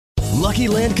Lucky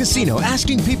Land Casino,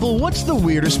 asking people, what's the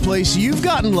weirdest place you've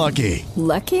gotten lucky?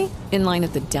 Lucky? In line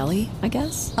at the deli, I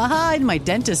guess? Aha, in my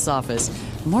dentist's office.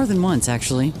 More than once,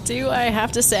 actually. Do I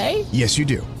have to say? Yes, you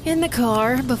do. In the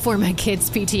car before my kids'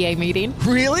 PTA meeting.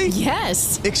 Really?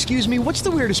 Yes. Excuse me, what's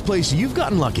the weirdest place you've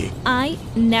gotten lucky? I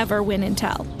never win and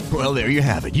tell. Well, there you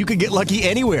have it. You can get lucky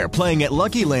anywhere, playing at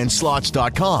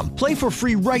LuckyLandSlots.com. Play for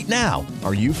free right now.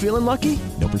 Are you feeling lucky?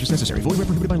 No purchase necessary. Void where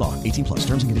prohibited by law. 18 plus.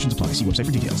 Terms and conditions apply. See website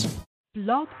for details.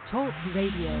 Blog Talk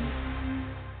Radio.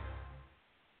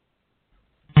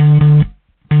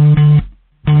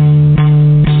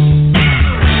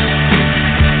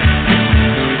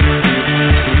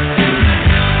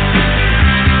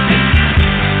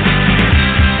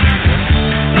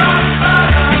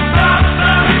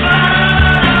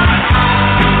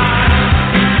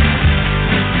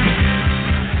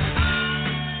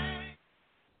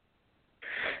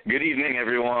 Good evening,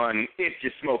 everyone. It's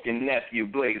your smoking nephew,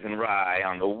 Blazin' Rye,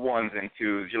 on the ones and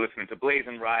twos. You're listening to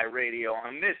Blazin' Rye Radio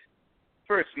on this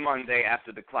first Monday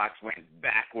after the clocks went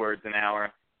backwards an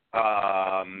hour.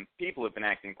 People have been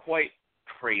acting quite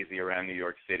crazy around New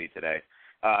York City today.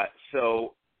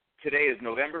 So today is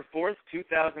November 4th,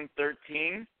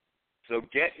 2013. So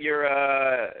get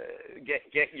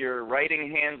your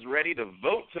writing hands ready to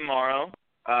vote tomorrow.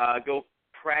 Go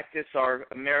practice our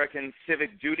American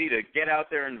civic duty to get out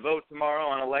there and vote tomorrow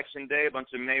on Election Day, a bunch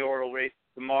of mayoral races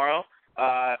tomorrow.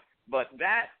 But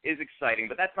that is exciting,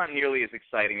 but that's not nearly as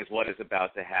exciting as what is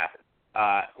about to happen.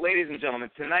 Ladies and gentlemen,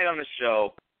 tonight on the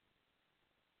show,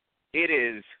 it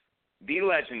is the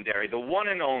legendary, the one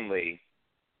and only,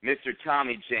 Mr.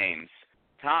 Tommy James.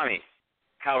 Tommy,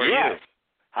 how are you?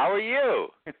 How are you?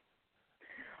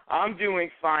 I'm doing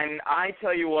fine. I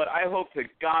tell you what, I hope to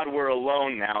God we're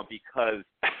alone now because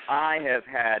I have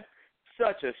had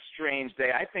such a strange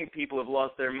day. I think people have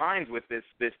lost their minds with this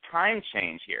time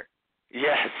change here.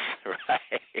 Yes,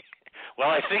 right. Well,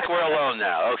 I think we're alone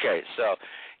now. Okay, so,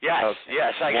 yes,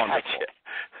 I got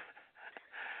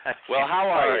you. Well, how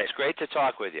are you? It's great to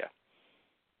talk with you.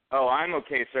 Oh, I'm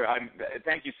okay, sir.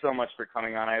 Thank you so much for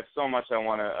coming on. I have so much I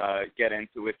want to get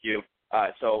into with you.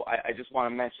 So I just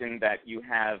want to mention that you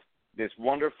have this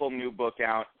wonderful new book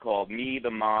out called Me,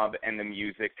 the Mob, and the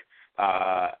Music.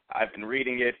 I've been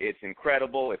reading it. It's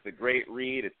incredible. It's a great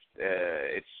read.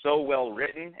 It's so well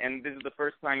written, and this is the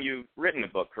first time you've written a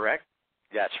book, correct?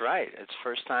 That's right. It's the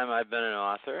first time I've been an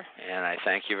author, and I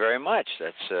thank you very much.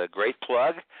 That's a great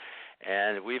plug.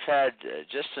 And we've had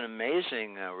just an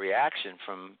amazing reaction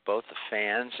from both the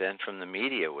fans and from the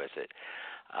media with it.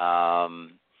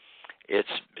 It's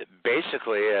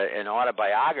basically an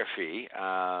autobiography.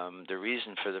 The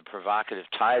reason for the provocative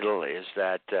title is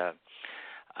that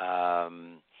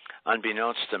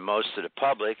unbeknownst to most of the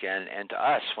public and to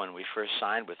us when we first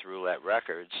signed with Roulette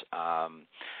Records,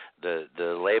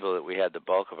 the label that we had the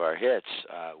bulk of our hits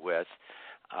with,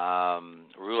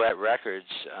 Roulette Records,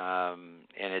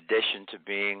 in addition to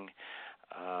being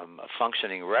a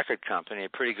functioning record company, a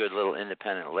pretty good little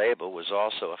independent label, was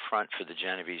also a front for the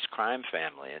Genovese crime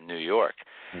family in New York.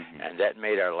 Mm-hmm. And that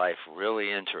made our life really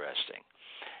interesting.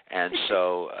 And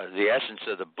so the essence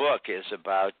of the book is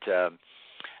about,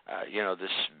 this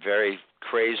very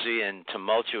crazy and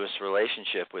tumultuous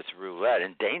relationship with Roulette,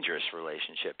 and dangerous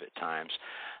relationship at times,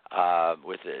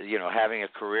 with having a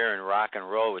career in rock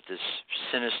and roll with this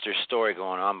sinister story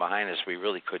going on behind us we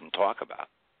really couldn't talk about.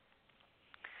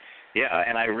 Yeah,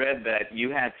 and I read that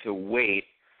you had to wait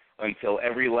until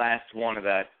every last one of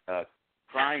that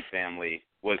crime family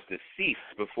was deceased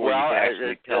before you could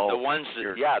actually tell. The ones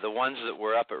that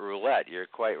were up at Roulette. You're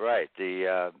quite right.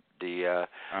 The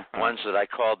ones that I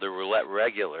called the Roulette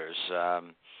regulars.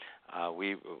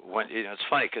 It's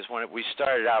funny because when we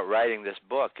started out writing this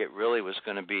book, it really was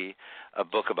going to be a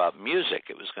book about music.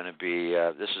 It was going to be,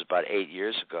 this was about 8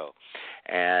 years ago,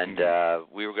 and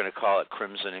we were going to call it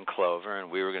Crimson and Clover,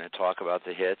 and we were going to talk about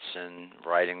the hits and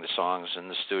writing the songs in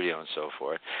the studio and so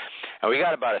forth. And we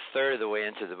got about a third of the way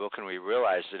into the book, and we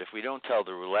realized that if we don't tell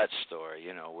the Roulette story,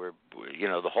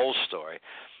 the whole story,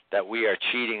 that we are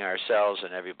cheating ourselves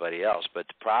and everybody else. But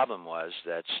the problem was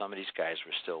that some of these guys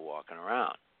were still walking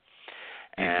around.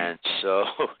 And so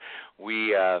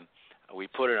we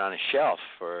put it on a shelf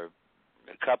for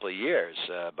a couple of years,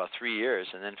 about 3 years,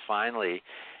 and then finally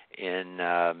in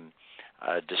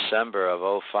December of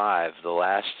 2005, the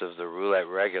last of the Roulette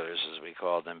regulars, as we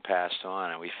called them, passed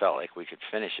on, and we felt like we could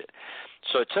finish it.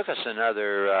 So it took us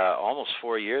another almost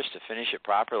 4 years to finish it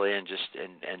properly, and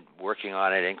working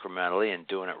on it incrementally and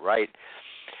doing it right.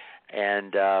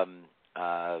 And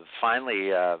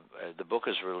finally, the book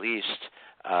was released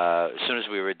as soon as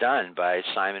we were done by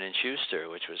Simon & Schuster,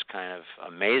 which was kind of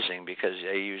amazing because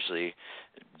they usually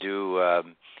do,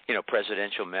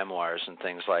 presidential memoirs and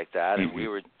things like that. And we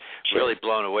were really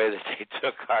blown away that they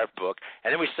took our book.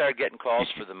 And then we started getting calls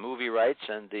for the movie rights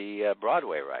and the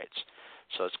Broadway rights.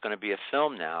 So it's going to be a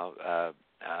film now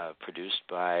produced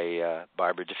by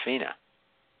Barbara DeFina,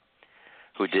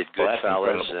 who did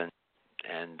Goodfellas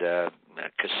and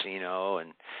Casino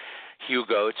and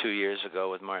Hugo 2 years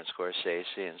ago with Martin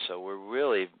Scorsese. And so we're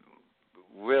really,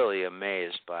 really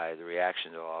amazed by the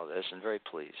reaction to all this and very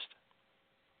pleased.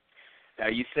 Now,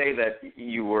 you say that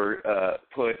you were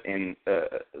put in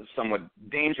a somewhat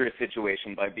dangerous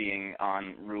situation by being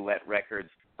on Roulette Records.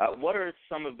 What are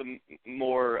some of the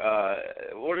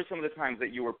times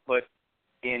that you were put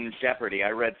in jeopardy? I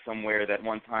read somewhere that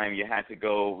one time you had to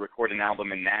go record an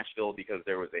album in Nashville because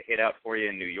there was a hit out for you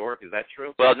in New York. Is that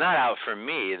true? Well, not out for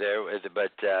me,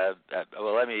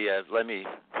 let me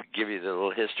give you the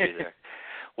little history there.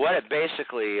 What it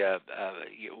basically,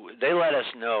 they let us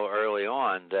know early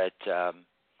on that,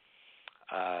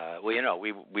 we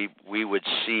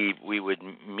would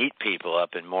meet people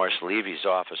up in Morris Levy's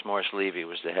office. Morris Levy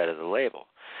was the head of the label.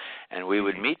 And we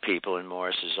would meet people in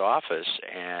Morris's office,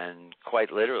 and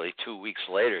quite literally 2 weeks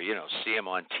later, see him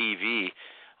on TV,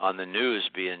 on the news,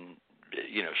 being,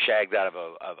 shagged out of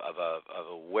a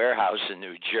warehouse in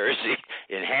New Jersey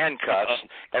in handcuffs.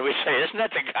 And we say, "Isn't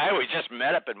that the guy we just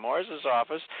met up in Morris's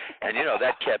office?" And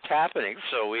that kept happening.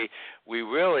 So we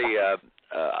really,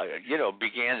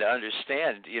 began to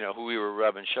understand, who we were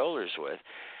rubbing shoulders with.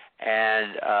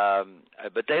 And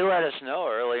but they let us know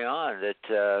early on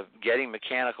that getting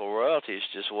mechanical royalties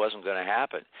just wasn't going to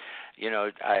happen.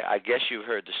 I guess you've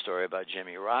heard the story about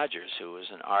Jimmy Rogers, who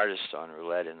was an artist on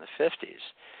roulette in the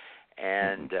 50s.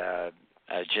 And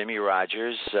Jimmy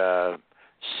Rogers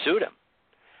sued him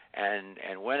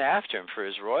and went after him for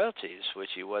his royalties, which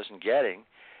he wasn't getting.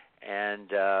 And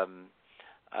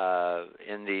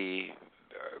in the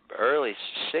early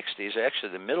 60s,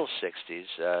 actually the middle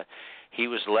 60s, he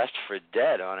was left for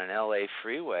dead on an L.A.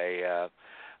 freeway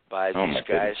by these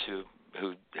guys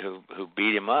who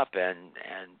beat him up and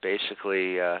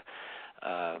basically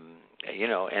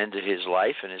ended his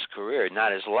life and his career.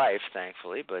 Not his life,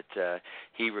 thankfully, but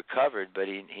he recovered, but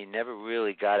he never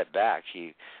really got it back.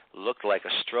 He looked like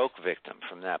a stroke victim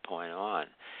from that point on,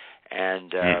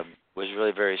 and was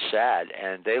really very sad.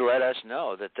 And they let us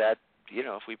know that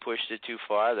if we pushed it too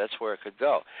far, that's where it could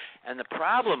go. And the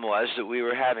problem was that we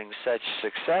were having such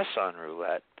success on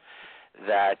roulette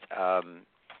that,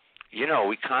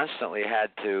 we constantly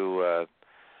had to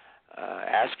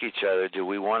ask each other, do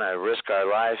we want to risk our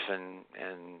life and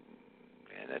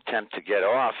attempt to get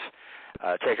off,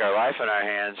 take our life in our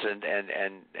hands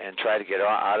and try to get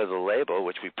out of the label,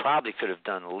 which we probably could have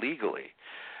done legally.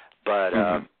 But,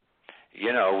 or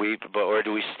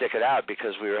do we stick it out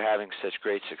because we were having such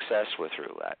great success with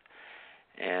roulette?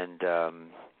 And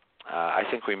I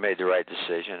think we made the right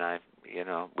decision. I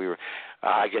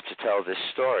get to tell this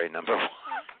story, number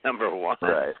one.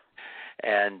 Right.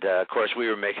 And of course, we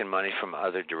were making money from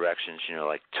other directions,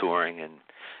 like touring and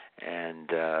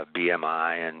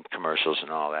BMI and commercials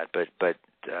and all that. But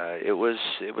it was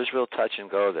real touch and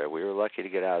go there. We were lucky to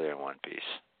get out of there in one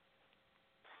piece.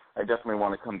 I definitely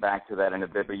want to come back to that in a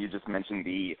bit, but you just mentioned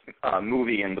the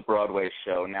movie and the Broadway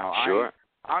show. Now, sure.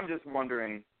 I'm just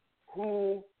wondering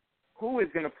who is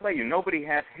going to play you. Nobody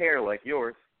has hair like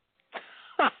yours.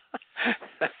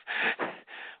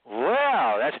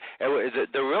 Well, that's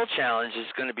the real challenge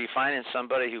is going to be finding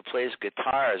somebody who plays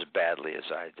guitar as badly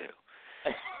as I do.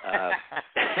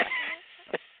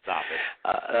 Stop it.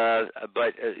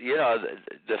 But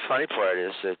the funny part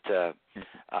is that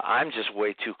I'm just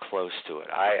way too close to it.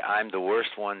 I'm the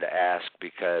worst one to ask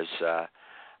because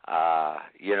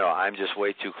I'm just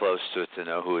way too close to it to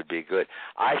know who would be good.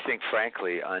 I think,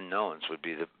 frankly, unknowns would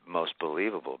be the most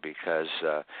believable because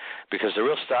the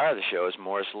real star of the show is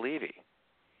Morris Levy.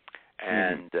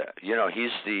 And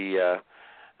he's the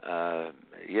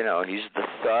he's the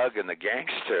thug and the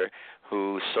gangster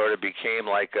who sort of became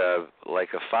like a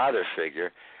father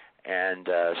figure, and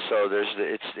so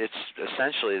it's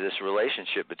essentially this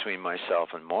relationship between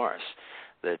myself and Morris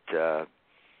that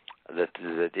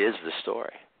is the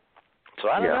story. So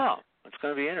I don't know. It's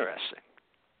going to be interesting.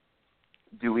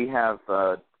 Do we have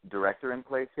a director in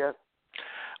place yet?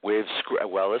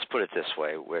 Let's put it this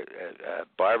way.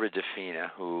 Barbara DeFina,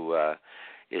 who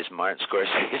is Martin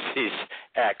Scorsese's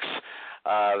ex,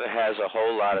 has a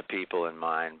whole lot of people in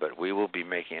mind, but we will be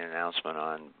making an announcement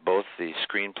on both the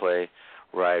screenplay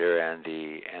writer and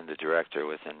the director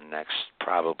within the next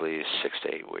probably 6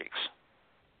 to 8 weeks.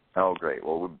 Oh, great.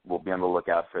 Well, we'll be on the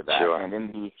lookout for that. Sure. And in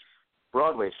the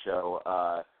Broadway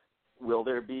show, will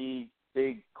there be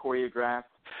big choreographed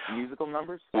musical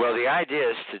numbers? Well, the idea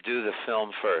is to do the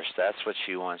film first. That's what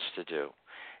she wants to do.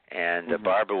 And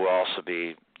Barbara will also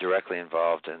be directly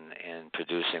involved in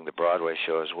producing the Broadway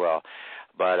show as well.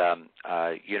 But,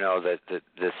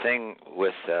 the thing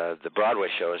with the Broadway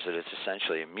show is that it's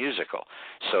essentially a musical.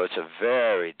 So it's a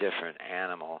very different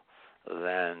animal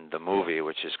than the movie,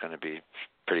 which is going to be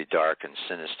pretty dark and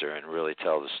sinister and really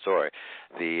tell the story.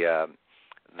 The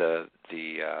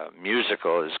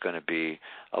musical is going to be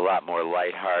a lot more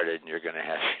lighthearted, and you're going to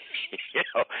have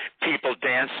people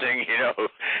dancing,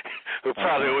 who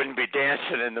probably wouldn't be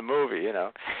dancing in the movie.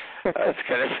 It's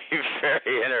going to be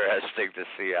very interesting to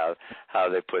see how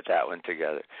they put that one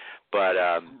together. But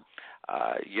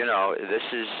this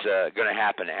is going to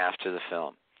happen after the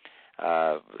film.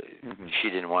 She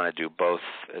didn't want to do both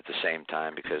at the same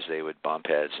time because they would bump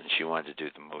heads, and she wanted to do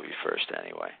the movie first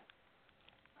anyway.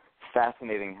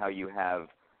 Fascinating how you have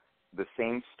the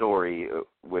same story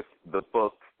with the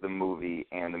book, the movie,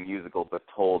 and the musical, but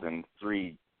told in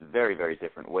three very, very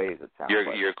different ways, it sounds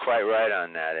like. You're quite right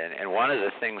on that. And one of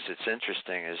the things that's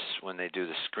interesting is when they do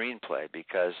the screenplay,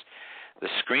 because the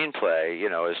screenplay,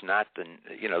 is not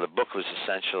the book was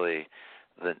essentially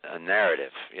a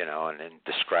narrative, and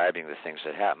describing the things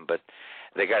that happen, but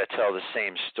they got to tell the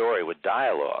same story with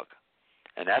dialogue.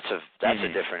 And that's a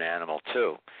different animal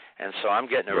too. And so I'm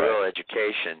getting a real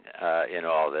education in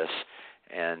all this,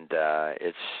 and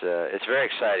it's very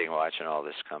exciting watching all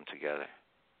this come together.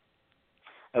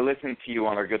 I listened to you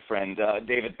on our good friend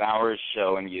David Bauer's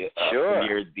show, and you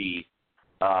premiered the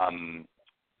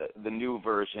new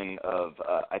version of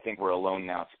I Think We're Alone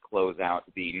Now to close out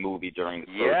the movie during the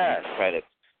closing credits.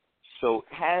 So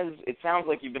it sounds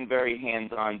like you've been very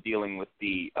hands-on dealing with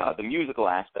the musical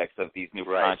aspects of these new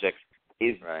projects.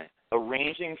 Is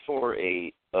arranging for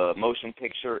a motion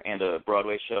picture and a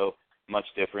Broadway show much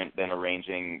different than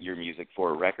arranging your music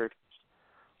for a record?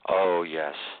 Oh,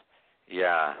 yes.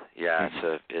 Yeah.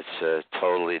 It's a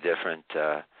totally different,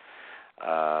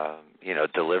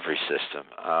 delivery system.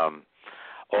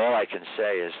 All I can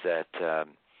say is that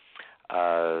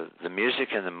the music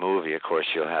in the movie, of course,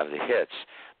 you'll have the hits,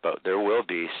 but there will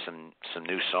be some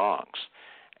new songs,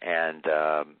 and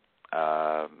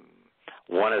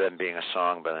one of them being a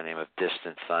song by the name of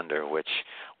Distant Thunder, which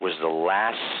was the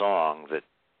last song that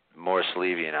Morris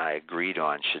Levy and I agreed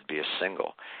on should be a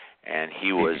single, and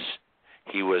he was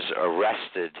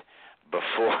arrested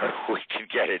before we could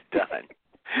get it done.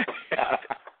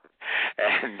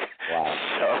 And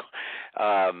so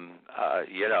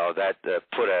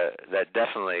that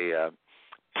definitely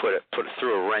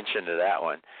threw a wrench into that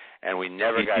one, and we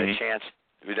never got a chance.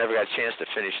 We never got a chance to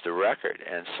finish the record,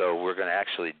 and so we're going to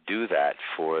actually do that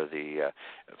for the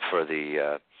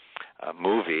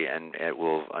movie, and it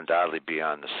will undoubtedly be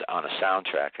on a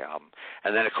soundtrack album.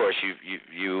 And then, of course,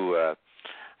 you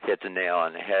hit the nail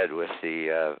on the head with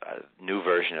the new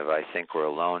version of I Think We're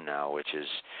Alone Now, which is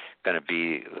going to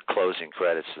be the closing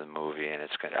credits of the movie, and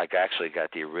I actually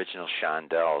got the original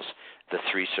Shondells, the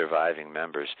 3 surviving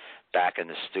members, back in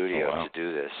the studio to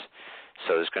do this.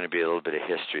 So there's going to be a little bit of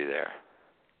history there.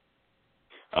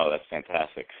 Oh, that's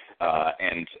fantastic.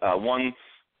 And one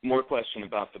more question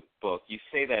about the book. You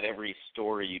say that every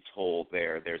story you told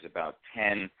there's about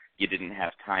 10 you didn't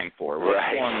have time for. What's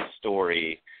one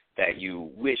story that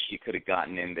you wish you could have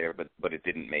gotten in there, but it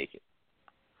didn't make it?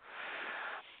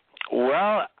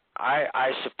 Well,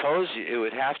 I suppose it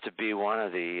would have to be one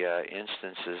of the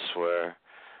instances where,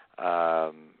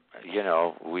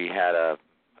 we had a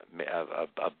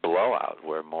blowout,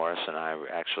 where Morris and I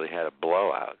actually had a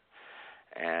blowout.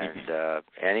 And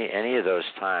any of those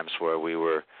times where we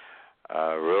were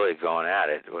really going at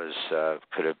it was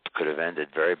could have ended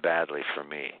very badly for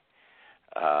me.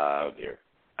 Oh dear.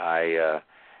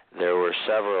 There were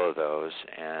several of those,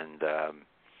 and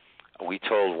we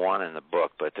told one in the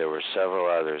book, but there were several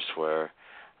others where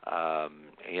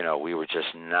we were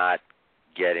just not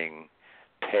getting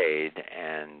paid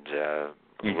and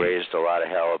raised a lot of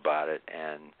hell about it,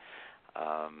 and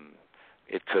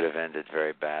it could have ended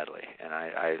very badly. And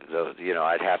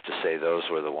I'd have to say those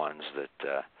were the ones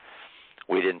that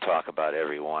we didn't talk about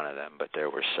every one of them, but there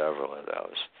were several of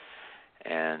those.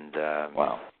 And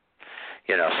wow.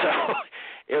 So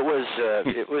it was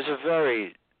a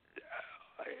very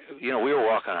we were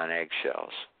walking on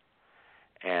eggshells.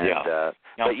 And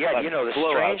but yet,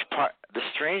 the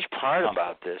strange part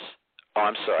about this. Oh,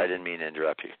 I'm sorry, I didn't mean to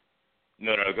interrupt you.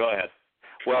 No, go ahead.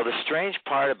 Well, the strange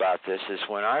part about this is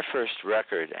when our first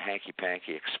record, Hanky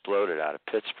Panky, exploded out of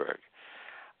Pittsburgh,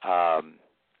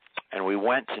 and we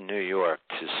went to New York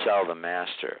to sell the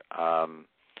master.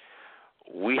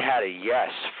 We had a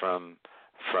yes from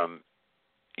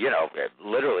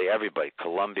literally everybody: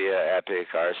 Columbia, Epic,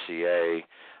 RCA,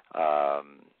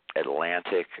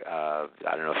 Atlantic. I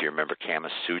don't know if you remember Kama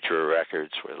Sutra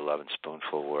Records, where the Love and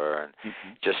Spoonful were, and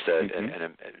just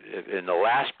and the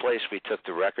last place we took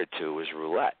the record to was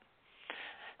Roulette.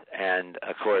 And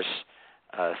of course,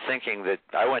 thinking that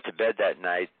I went to bed that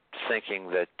night thinking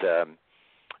that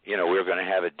we were going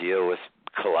to have a deal with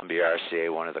Columbia,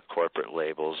 RCA, one of the corporate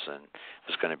labels, and it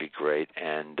was going to be great.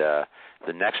 And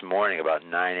the next morning, about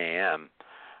 9 a.m.,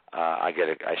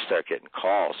 I start getting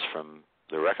calls from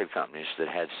the record companies that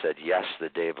had said yes the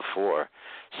day before,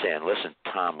 saying, "Listen,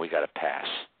 Tom, we got to pass."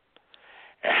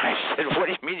 And I said, "What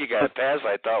do you mean you got to pass?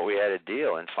 I thought we had a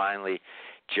deal." And finally,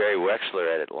 Jerry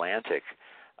Wexler at Atlantic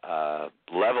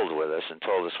leveled with us and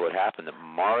told us what happened. That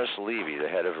Morris Levy, the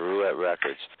head of Roulette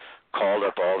Records, called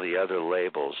up all the other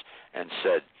labels and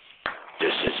said,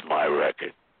 "This is my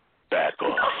record. Back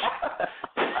off."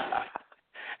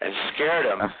 And scared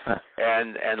them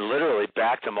and literally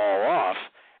backed them all off.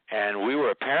 And we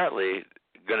were apparently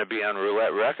going to be on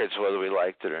Roulette Records whether we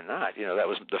liked it or not. That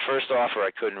was the first offer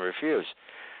I couldn't refuse.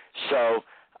 So,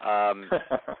 and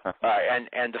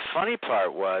the funny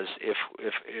part was if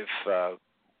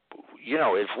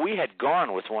we had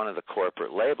gone with one of the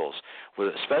corporate labels,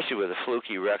 especially with a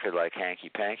fluky record like Hanky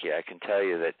Panky, I can tell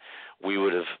you that we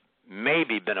would have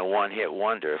maybe been a one-hit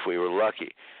wonder if we were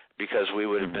lucky, because we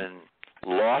would have been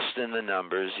lost in the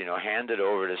numbers, handed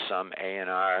over to some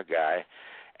A&R guy,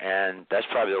 and that's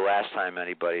probably the last time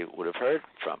anybody would have heard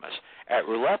from us. At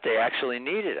Roulette, they actually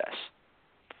needed us.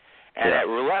 And at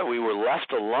Roulette, we were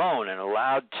left alone and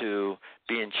allowed to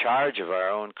be in charge of our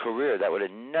own career. That would have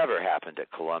never happened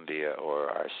at Columbia or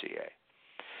RCA.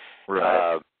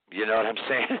 Right. You know what I'm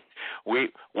saying?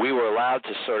 We were allowed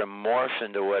to sort of morph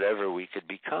into whatever we could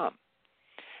become.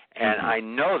 And I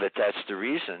know that that's the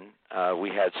reason we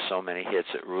had so many hits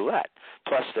at Roulette.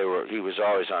 Plus, he was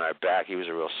always on our back. He was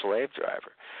a real slave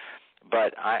driver.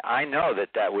 But I know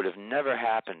that would have never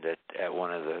happened at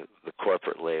one of the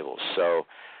corporate labels. So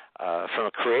from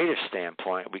a creative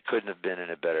standpoint, we couldn't have been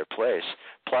in a better place.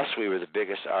 Plus, we were the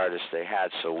biggest artists they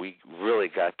had, so we really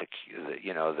got the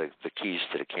keys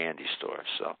to the candy store.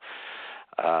 So,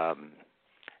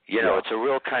 it's a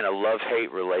real kind of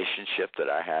love-hate relationship that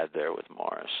I had there with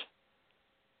Morris.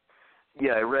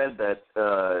 Yeah, I read that.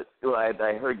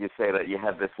 I heard you say that you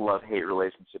had this love-hate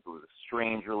relationship. It was a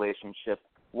strange relationship.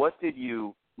 What did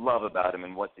you love about him,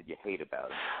 and what did you hate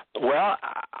about him? Well,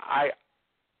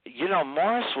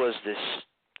 Morris was this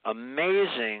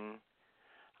amazing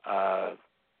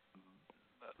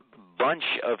bunch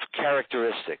of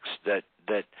characteristics that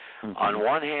on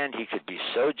one hand he could be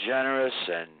so generous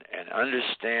and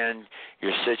understand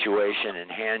your situation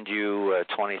and hand you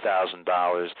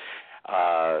 $20,000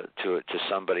 to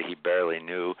somebody he barely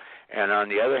knew, and on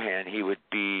the other hand he would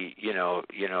be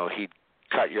he'd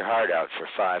cut your heart out for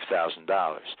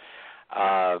 $5,000.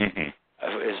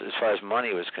 As far as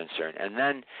money was concerned. And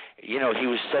then, he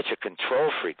was such a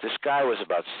control freak. This guy was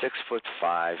about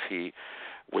 6'5". He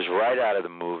was right out of the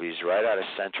movies, right out of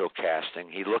Central Casting.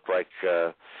 He looked like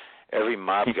every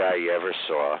mob guy you ever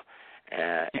saw,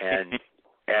 and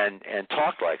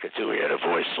talked like it too. He had a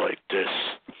voice like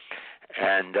this,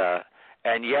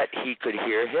 and yet he could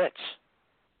hear hits.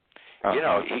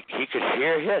 He could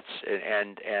hear hits,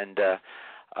 and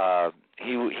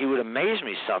he would amaze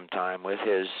me sometime with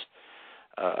his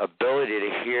ability to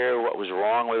hear what was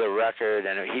wrong with a record,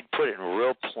 and he'd put it in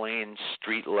real plain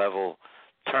street level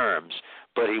terms,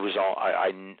 but he was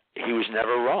he was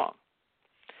never wrong.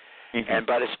 And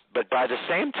but by the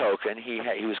same token,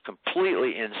 he was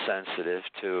completely insensitive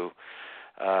to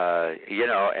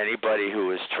anybody who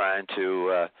was trying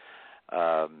to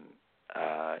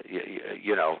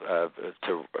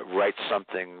to write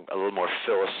something a little more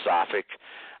philosophic.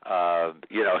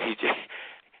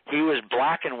 He was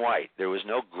black and white. There was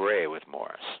no gray with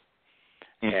Morris.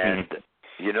 And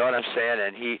you know what I'm saying?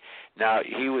 And he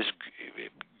was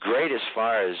great as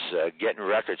far as getting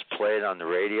records played on the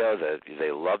radio.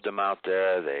 They loved him out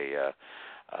there.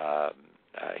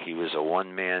 He was a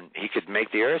one-man. He could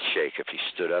make the earth shake if he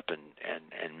stood up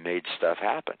and made stuff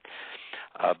happen.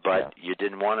 But you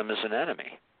didn't want him as an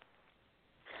enemy.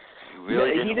 You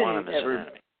really didn't want him as an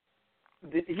enemy.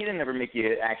 He didn't ever make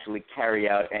you actually carry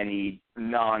out any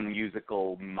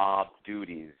non-musical mob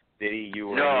duties, did he? You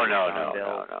were No.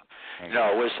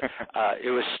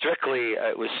 It was strictly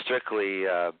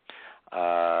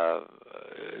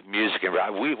music and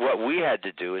rock. What we had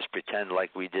to do is pretend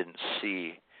like we didn't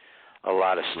see a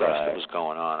lot of stuff that was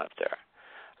going on up there.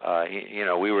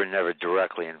 we were never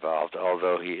directly involved,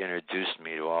 although he introduced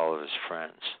me to all of his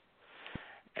friends.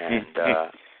 And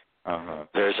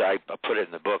there's, I put it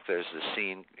in the book, there's the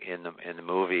scene in the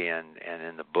movie and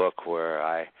in the book where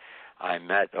I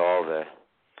met all the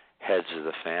heads of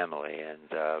the family,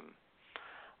 and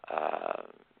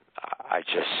I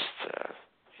just,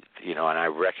 and I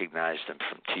recognized them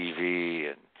from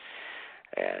TV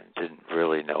and didn't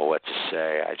really know what to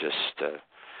say. I just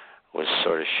was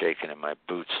sort of shaking in my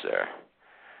boots there.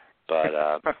 But,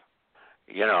 and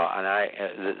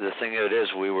the thing of it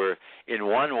is, we were, in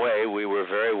one way, we were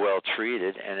very well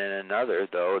treated, and in another,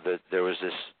 though, that there was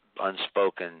this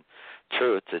unspoken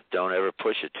truth that don't ever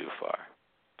push it too far.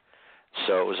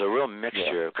 So it was a real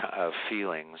mixture of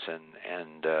feelings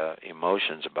and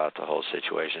emotions about the whole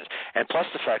situation, and plus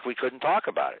the fact we couldn't talk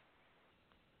about it.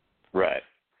 Right.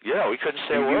 We couldn't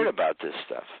say a word about this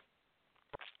stuff.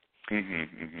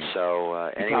 So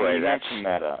anyway, you mentioned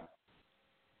that.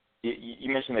 You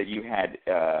mentioned that you had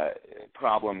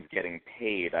problems getting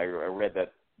paid. I read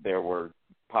that there were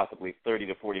possibly $30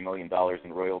 to $40 million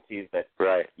in royalties that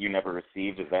you never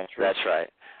received. Is that true? That's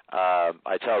right.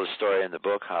 I tell the story in the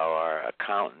book how our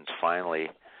accountant finally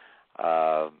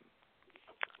got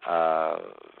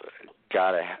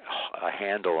a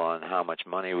handle on how much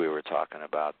money we were talking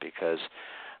about, because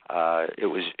it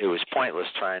was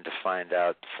pointless trying to find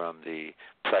out from the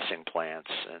pressing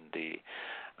plants and the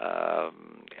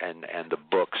and the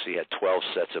books. He had 12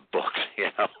 sets of books,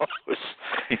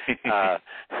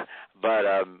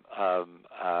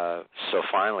 so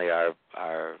finally our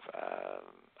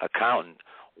accountant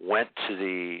went to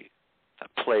the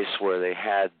place where they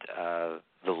had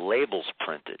the labels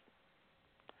printed.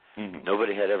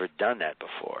 Nobody had ever done that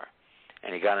before,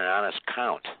 and he got an honest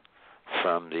count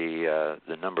from the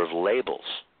number of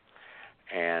labels,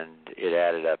 and it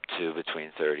added up to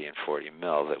between 30 and 40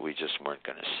 mil that we just weren't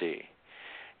going to see.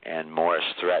 And Morris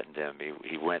threatened him.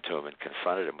 He went to him and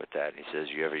confronted him with that. And he says,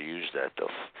 "You ever use that,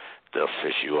 they'll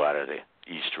fish you out of the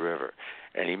East River."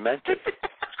 And he meant it.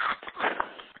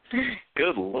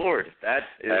 Good Lord, that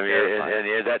is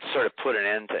terrifying. And that sort of put an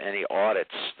end to any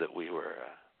audits that we were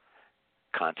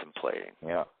contemplating.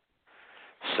 Yeah.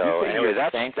 So anyway,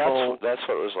 that's what it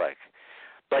was like.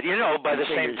 But by the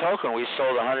same token, we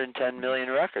sold 110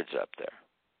 million records up there.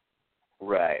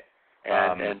 Right.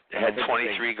 And had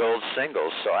 23 gold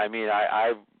singles. So I mean,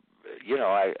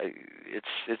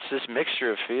 it's this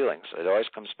mixture of feelings. It always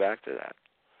comes back to that.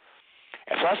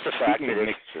 And plus the fact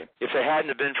that if it hadn't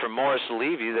have been for Morris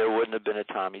Levy, there wouldn't have been a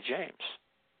Tommy James.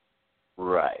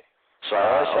 Right. So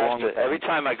I always have to, every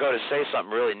time I go to say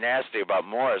something really nasty about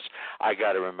Morris, I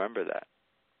got to remember that.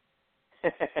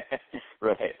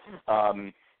 Right.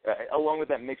 Along with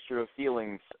that mixture of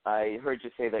feelings, I heard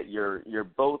you say that you're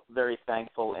both very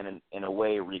thankful and in a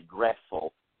way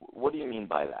regretful. What do you mean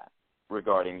by that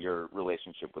regarding your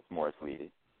relationship with Morris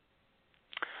Levy?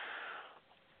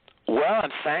 Well,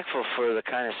 I'm thankful for the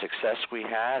kind of success we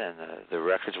had and the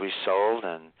records we sold,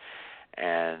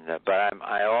 but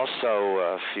I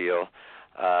also feel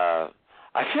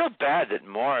bad that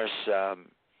Morris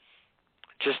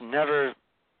just never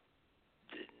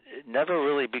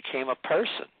really became a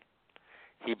person.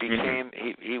 He became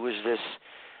he was this,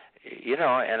 he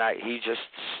just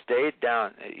stayed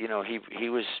down. He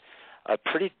was a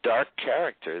pretty dark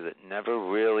character that never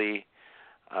really.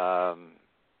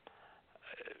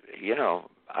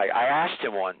 I asked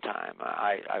him one time.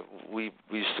 We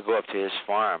used to go up to his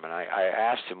farm, and I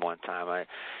asked him one time.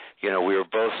 We were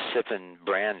both sipping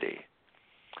brandy,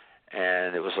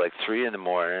 and it was like 3 a.m.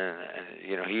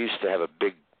 And he used to have a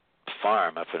big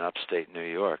farm up in upstate New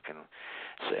York, and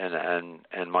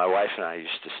my wife and I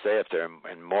used to stay up there.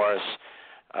 And Morris,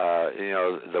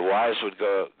 the wives would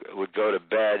go to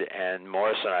bed, and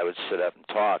Morris and I would sit up and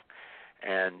talk.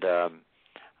 And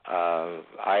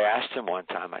I asked him one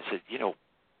time. I said,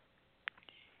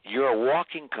 you're a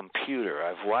walking computer.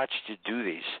 I've watched you do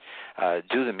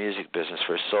the music business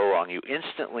for so long. You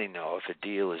instantly know if a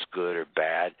deal is good or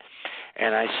bad.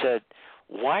 And I said,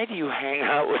 why do you hang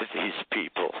out with these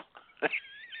people?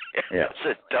 That's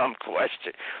a dumb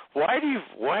question. Why do you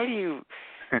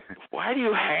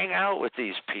hang out with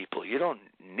these people? You don't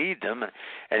need them.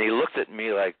 And he looked at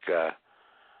me like,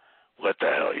 what the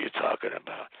hell are you talking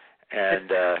about?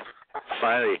 And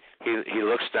finally, he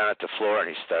looks down at the floor and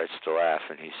he starts to laugh,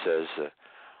 and he says,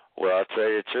 well, I'll tell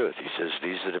you the truth. He says,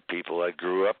 these are the people I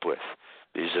grew up with.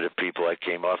 These are the people I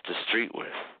came off the street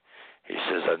with. He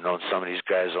says, I've known some of these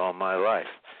guys all my life,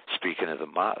 speaking of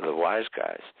the wise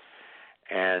guys.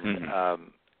 And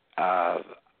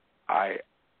I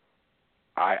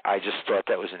just thought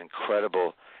that was an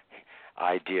incredible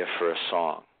idea for a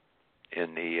song.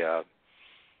 in the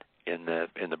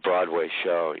Broadway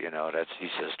show. He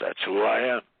says, "That's who I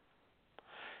am,"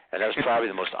 and that was probably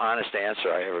the most honest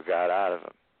answer I ever got out of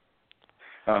him.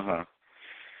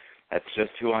 That's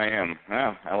just who I am.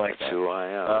 Oh, I like that. That's who I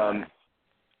am.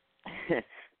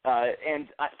 And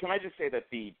can I just say that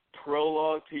the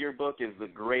prologue to your book is the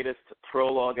greatest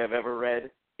prologue I've ever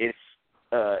read. It's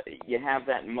you have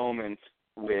that moment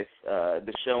with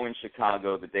the show in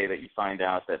Chicago, the day that you find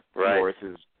out that Morris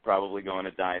is probably going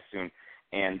to die soon,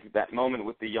 and that moment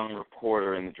with the young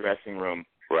reporter in the dressing room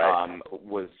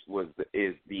is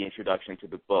the introduction to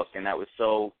the book, and that was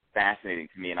so fascinating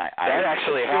to me. And that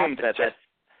actually happened.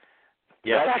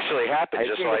 That actually happened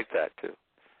just like that too.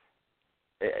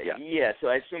 So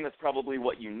I assume that's probably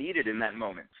what you needed in that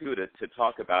moment too to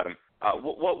talk about him.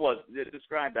 What was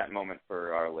describe that moment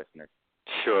for our listeners?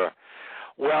 Sure.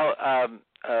 Well,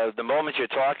 the moment you're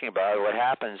talking about, what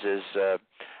happens is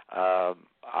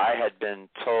I had been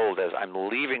told as I'm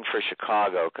leaving for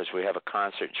Chicago because we have a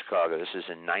concert in Chicago. This is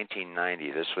in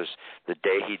 1990. This was the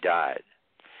day he died.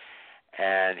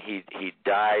 And he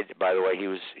died. By the way, he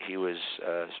was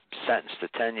sentenced to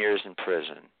 10 years in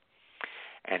prison,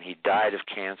 and he died of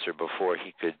cancer before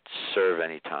he could serve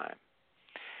any time.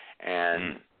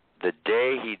 And the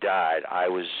day he died, I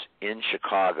was in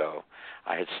Chicago.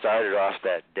 I had started off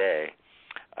that day,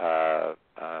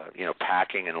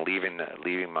 packing and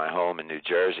leaving my home in New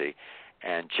Jersey.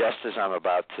 And just as I'm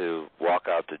about to walk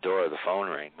out the door, the phone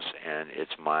rings, and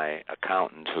it's my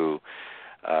accountant who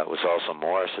was also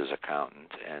Morris's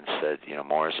accountant, and said,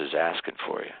 Morris is asking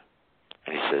for you.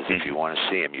 And he says, if you want to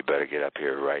see him, you better get up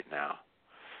here right now,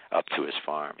 up to his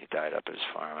farm. He died up at his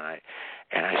farm.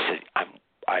 And I said,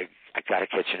 I got to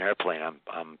catch an airplane.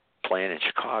 I'm playing in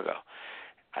Chicago.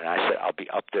 And I said, I'll be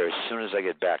up there as soon as I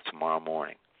get back tomorrow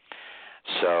morning.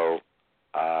 So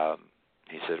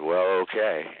he said, well,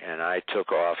 okay. And I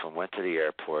took off and went to the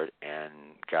airport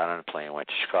and got on a plane and went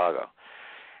to Chicago.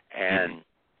 And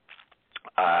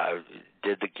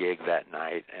did the gig that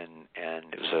night, and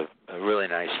it was a really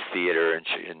nice theater in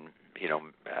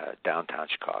downtown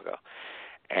Chicago.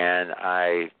 And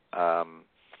I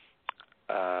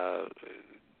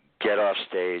get off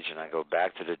stage and I go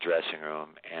back to the dressing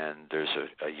room, and there's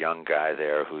a young guy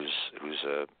there who's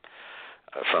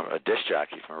from a disc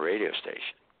jockey from a radio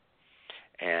station,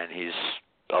 and he's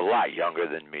a lot younger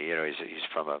than me. He's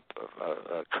from a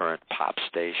current pop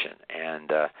station,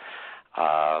 and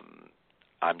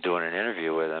I'm doing an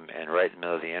interview with him, and right in the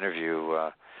middle of the interview,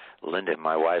 Linda,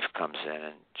 my wife, comes in,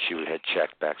 and she had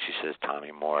checked back. She says,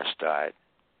 Tommy Morris died.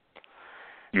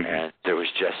 And there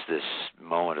was just this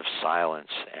moment of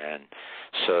silence, and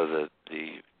so the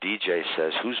DJ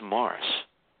says, who's Morris?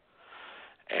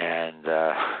 And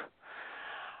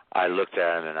I looked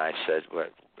at him, and I said,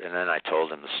 what? And then I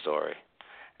told him the story.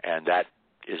 And that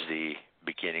is the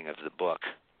beginning of the book.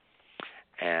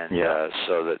 And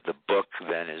so that the book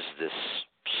then is this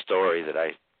story that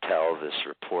I tell this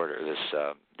reporter, this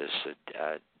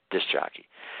disc jockey.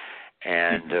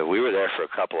 And we were there for a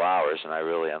couple hours, and I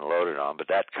really unloaded on him. But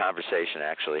that conversation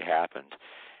actually happened,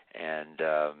 and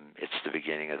it's the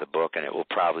beginning of the book, and it will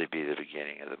probably be the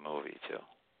beginning of the movie, too.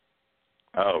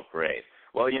 Oh, great.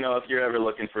 Well, if you're ever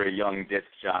looking for a young disc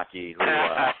jockey who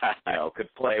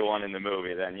could play one in the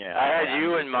movie, then I had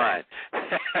you in mind.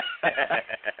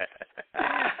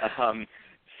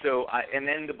 And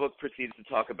then the book proceeds to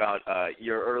talk about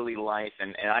your early life,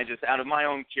 and I just, out of my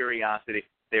own curiosity,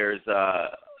 there's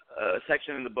a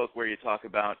section in the book where you talk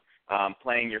about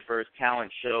playing your first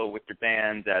talent show with your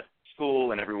band at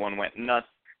school, and everyone went nuts.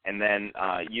 And then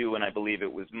you and I believe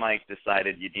it was Mike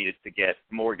decided you needed to get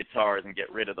more guitars and get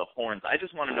rid of the horns. I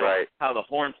just want to know how the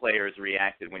horn players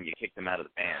reacted when you kicked them out of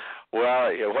the band.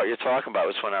 Well, what you're talking about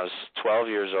was when I was 12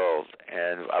 years old,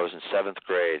 and I was in 7th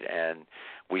grade, and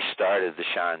we started the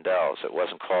Shondells. It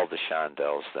wasn't called the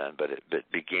Shondells then, but it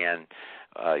began,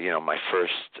 my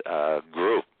first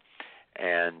group.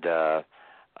 And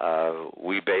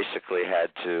we basically had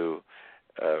to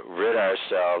rid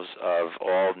ourselves of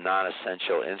all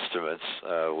non-essential instruments,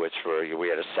 which we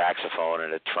had a saxophone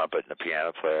and a trumpet and a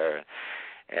piano player,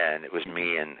 and it was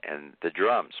me and the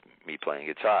drums, me playing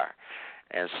guitar.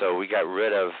 And so we got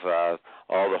rid of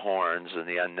all the horns and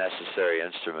the unnecessary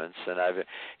instruments, and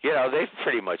they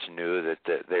pretty much knew that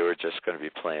they were just going to be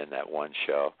playing that one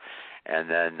show. And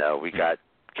then we got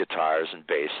guitars and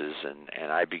basses,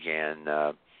 and I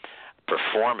began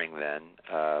performing then,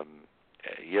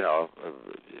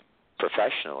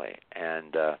 professionally.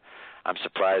 And I'm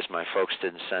surprised my folks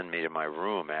didn't send me to my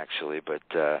room, actually, but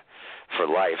for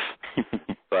life.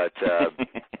 But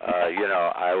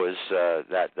I was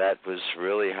that was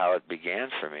really how it began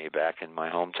for me back in my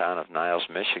hometown of Niles,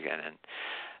 Michigan, and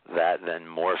that then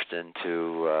morphed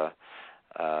into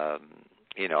I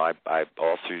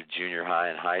all through junior high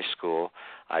and high school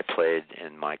I played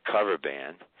in my cover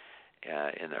band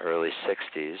in the early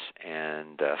 60s,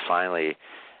 and finally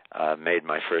made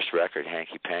my first record,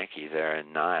 Hanky Panky, there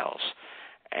in Niles,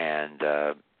 and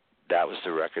that was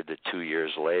the record that 2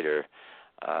 years later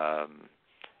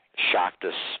shocked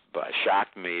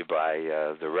me by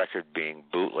the record being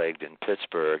bootlegged in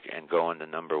Pittsburgh and going to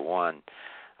number one.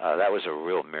 That was a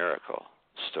real miracle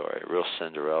story, a real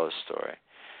Cinderella story,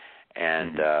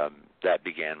 and that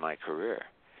began my career.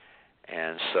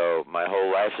 And so my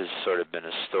whole life has sort of been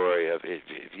a story of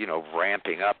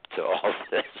ramping up to all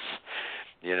this.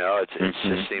 It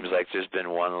just seems like there's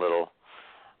been one little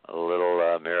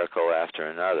miracle after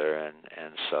another,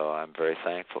 and so I'm very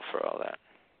thankful for all that.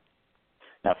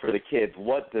 Now, for the kids,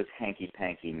 what does Hanky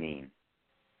Panky mean?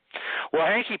 Well,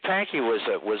 Hanky Panky was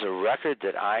a record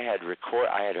that I had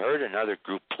heard another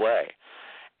group play,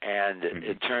 and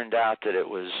it turned out that it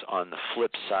was on the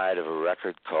flip side of a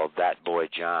record called That Boy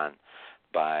John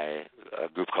by a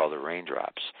group called the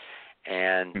Raindrops,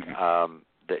 and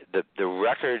the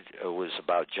record was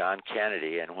about John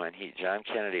Kennedy, and when John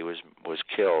Kennedy was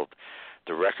killed,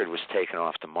 the record was taken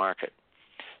off the market.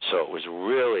 So it was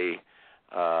really,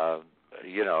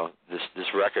 this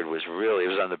record was really, it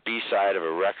was on the B side of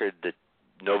a record that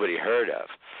nobody heard of.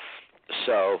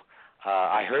 So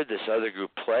I heard this other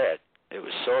group play it. It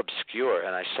was so obscure,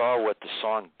 and I saw what the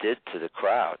song did to the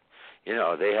crowd.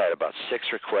 They had about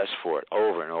 6 requests for it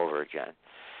over and over again.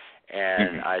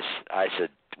 And I said,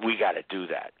 we got to do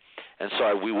that. And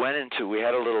so we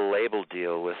had a little label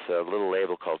deal with a little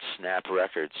label called Snap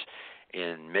Records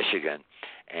in Michigan,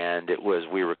 and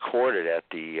we recorded at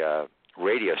the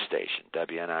radio station,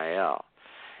 WNIL.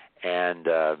 And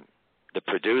the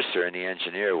producer and the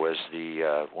engineer was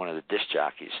one of the disc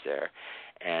jockeys there,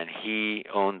 and he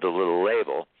owned the little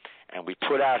label. And we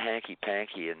put out Hanky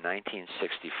Panky in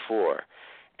 1964,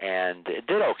 and it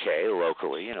did okay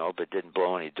locally, but didn't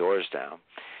blow any doors down.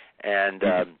 And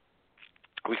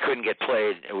we couldn't get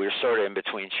played. We were sort of in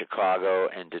between Chicago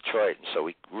and Detroit, and so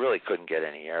we really couldn't get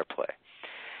any airplay.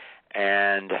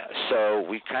 And so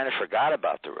we kind of forgot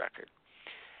about the record.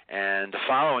 And the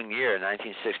following year,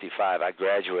 1965, I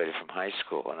graduated from high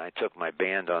school, and I took my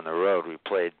band on the road. We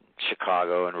played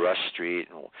Chicago and Rush Street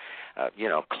and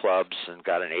clubs, and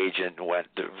got an agent, and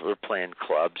we're playing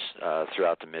clubs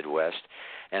throughout the Midwest.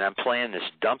 And I'm playing this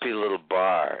dumpy little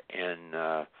bar in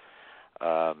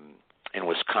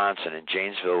Wisconsin, in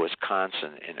Janesville,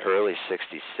 Wisconsin, in early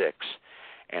 '66.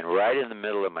 And right in the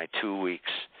middle of my 2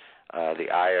 weeks, the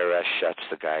IRS shuts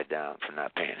the guy down for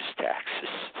not paying his taxes.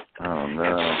 Oh, no.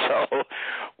 And so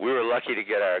we were lucky to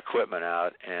get our equipment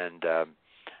out, and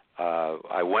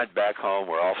I went back home.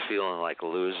 We're all feeling like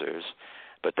losers.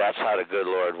 But that's how the good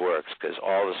Lord works, because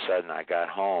all of a sudden I got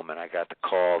home and I got the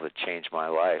call that changed my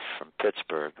life from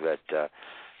Pittsburgh that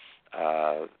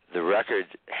the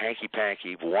record, Hanky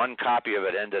Panky, one copy of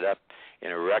it ended up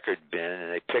in a record bin,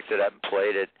 and they picked it up and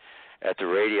played it at the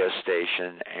radio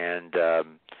station, and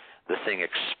the thing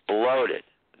exploded.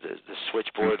 The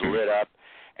switchboard lit up,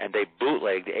 and they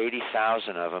bootlegged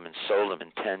 80,000 of them and sold them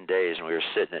in 10 days, and we were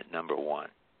sitting at number one.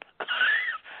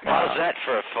 How's that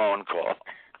for a phone call?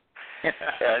 and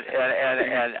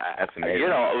that's amazing.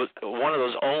 It was one of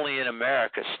those only in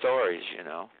America stories,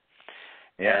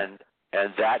 Yeah.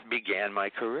 And that began my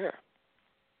career.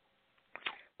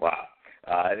 Wow.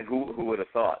 Who would have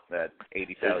thought that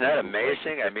 80,000? Isn't that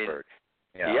amazing? I mean,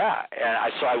 yeah. And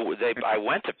I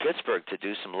went to Pittsburgh to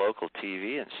do some local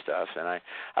TV and stuff, and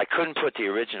I couldn't put the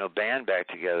original band back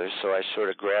together, so I sort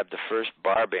of grabbed the first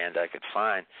bar band I could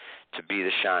find to be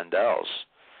the Shondells.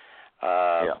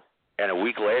 And a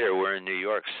week later, we're in New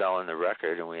York selling the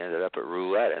record, and we ended up at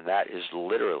Roulette, and that is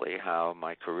literally how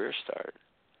my career started.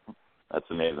 That's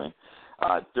amazing.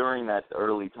 During that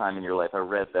early time in your life, I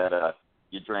read that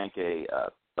you drank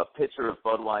a pitcher of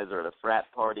Budweiser at a frat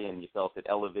party, and you felt it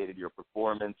elevated your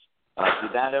performance.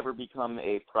 Did that ever become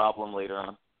a problem later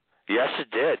on? Yes,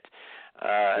 it did.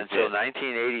 Until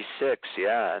 1986,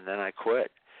 and then I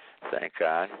quit, thank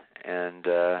God, and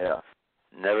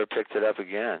never picked it up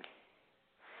again.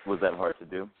 Was that hard to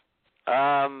do?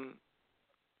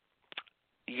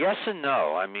 Yes and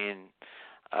no. I mean,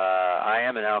 I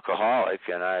am an alcoholic,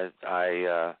 and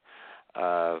I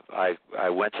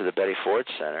went to the Betty Ford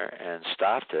Center and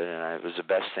stopped it, and it was the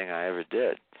best thing I ever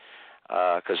did.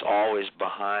 Because always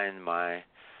behind my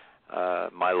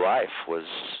life was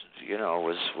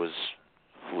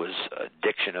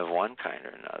addiction of one kind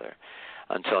or another.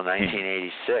 until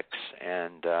 1986,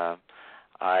 and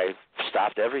I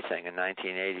stopped everything in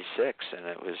 1986, and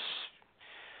it was.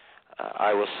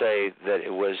 I will say that it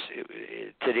was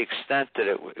to the extent that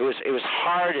it was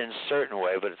hard in a certain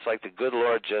way, but it's like the good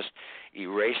Lord just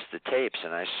erased the tapes,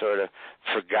 and I sort of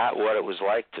forgot what it was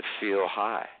like to feel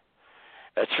high.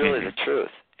 That's really the truth,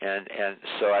 and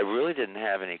so I really didn't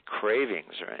have any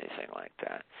cravings or anything like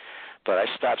that. But I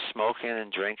stopped smoking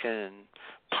and drinking and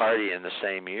partying the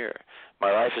same year.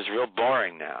 My life is real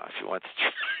boring now, if you want to.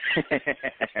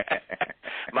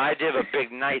 My idea of a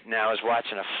big night now is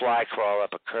watching a fly crawl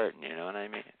up a curtain. You know what I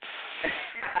mean?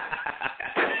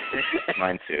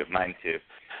 Mine too.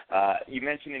 You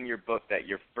mentioned in your book that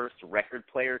your first record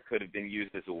player could have been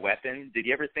used as a weapon. Did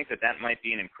you ever think that might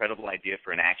be an incredible idea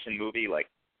for an action movie, like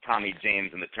Tommy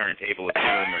James and the Turntable of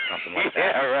Doom or something like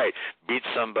that? Yeah, right. Beat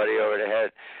somebody over the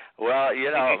head. Well, you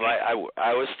know,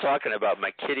 I was talking about my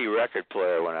Kitty record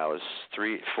player when I was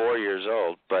 4 years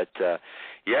old, but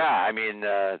yeah, I mean,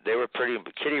 they were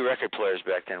Kitty record players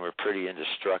back then were pretty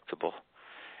indestructible,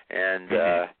 and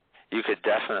you could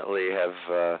definitely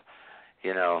have,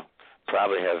 you know,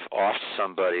 probably have offed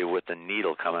somebody with the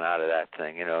needle coming out of that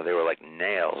thing. You know, they were like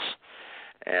nails,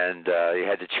 and you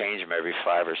had to change them every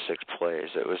 5 or 6 plays.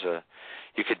 It was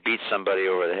you could beat somebody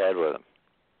over the head with them.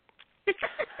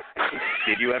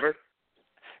 Did you ever?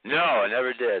 No, I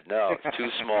never did. No, it's too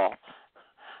small.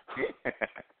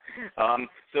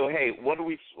 So hey, what do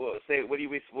you say? We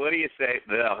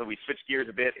switch gears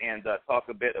a bit and talk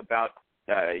a bit about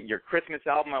your Christmas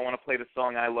album. I want to play the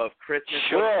song "I Love Christmas."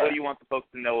 Sure. What do you want the folks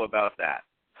to know about that?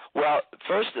 Well,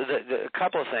 first, a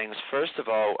couple of things. First of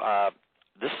all,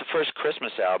 this is the first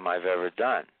Christmas album I've ever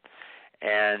done,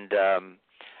 and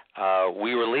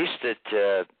we released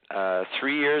it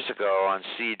 3 years ago on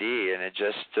CD, and it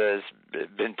just has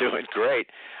been doing great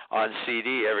on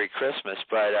CD every Christmas.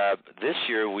 But this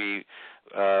year we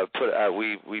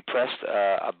pressed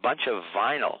a bunch of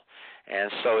vinyl,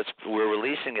 and so we're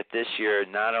releasing it this year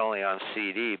not only on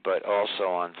CD but also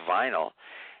on vinyl.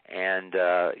 And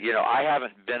you know, I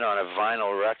haven't been on a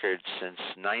vinyl record since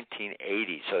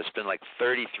 1980, so it's been like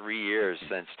 33 years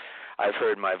since I've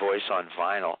heard my voice on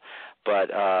vinyl.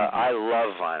 But I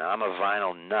love vinyl. I'm a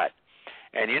vinyl nut.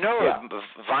 And you know,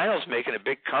 vinyl's making a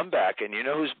big comeback, and you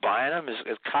know who's buying them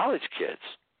is college kids.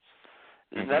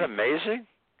 Isn't that amazing?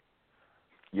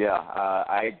 Yeah,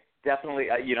 I definitely,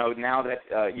 you know, now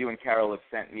that you and Carol have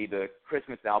sent me the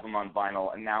Christmas album on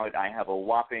vinyl, and now I have a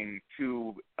whopping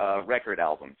 2 record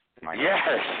albums.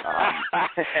 Yes.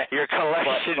 Your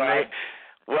collection, mate.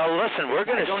 Well, listen, we're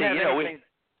going to see, you know,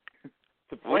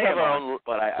 we have our own,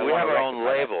 we have our own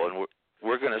label, and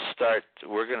we're going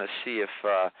to see if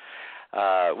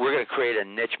we're going to create a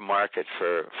niche market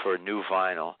for new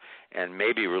vinyl, and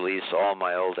maybe release all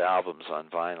my old albums on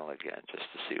vinyl again, just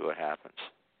to see what happens.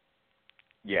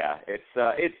 Yeah,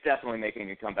 it's definitely making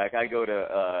a comeback. I go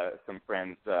to some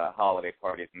friends' holiday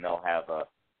parties, and they'll have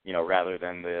you know, rather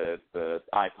than the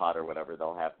iPod or whatever,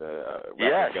 they'll have the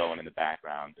record going in the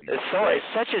background. And it's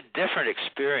such a different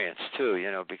experience too,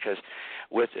 you know, because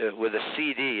with a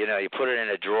CD, you know, you put it in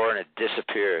a drawer and it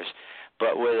disappears.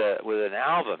 But with an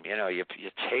album, you know, you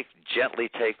gently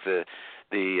take the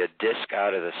disc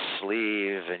out of the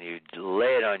sleeve, and you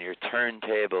lay it on your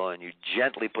turntable, and you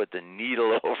gently put the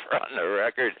needle over on the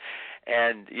record,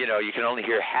 and you know, you can only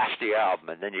hear half the album,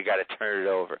 and then you got to turn it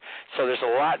over. So there's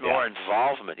a lot more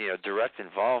involvement, you know, direct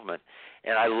involvement,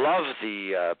 and I love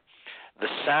the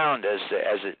sound as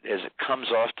it comes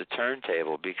off the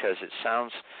turntable, because it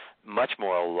sounds much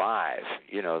more alive,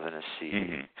 you know, than a CD.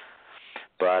 Mm-hmm.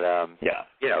 But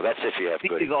you know, that's if you have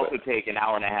good equipment. CDs also take an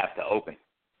hour and a half to open.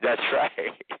 That's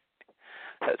right.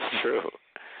 That's true.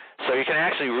 So you can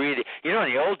actually read it. You know,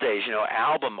 in the old days, you know,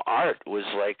 album art was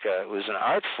like was an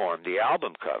art form, the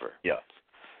album cover. Yeah.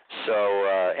 So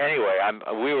anyway,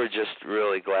 we were just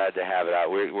really glad to have it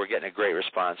out. We're getting a great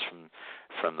response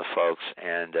from the folks,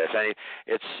 and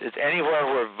it's anywhere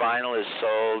where vinyl is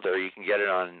sold, or you can get it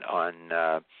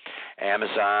on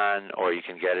Amazon, or you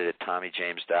can get it at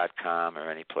TommyJames.com, or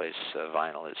any place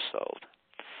vinyl is sold.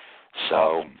 So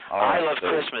awesome. I Love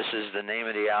Christmas is the name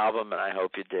of the album, and I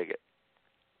hope you dig it.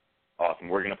 Awesome.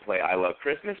 We're going to play I Love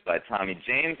Christmas by Tommy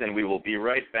James, and we will be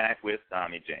right back with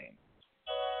Tommy James.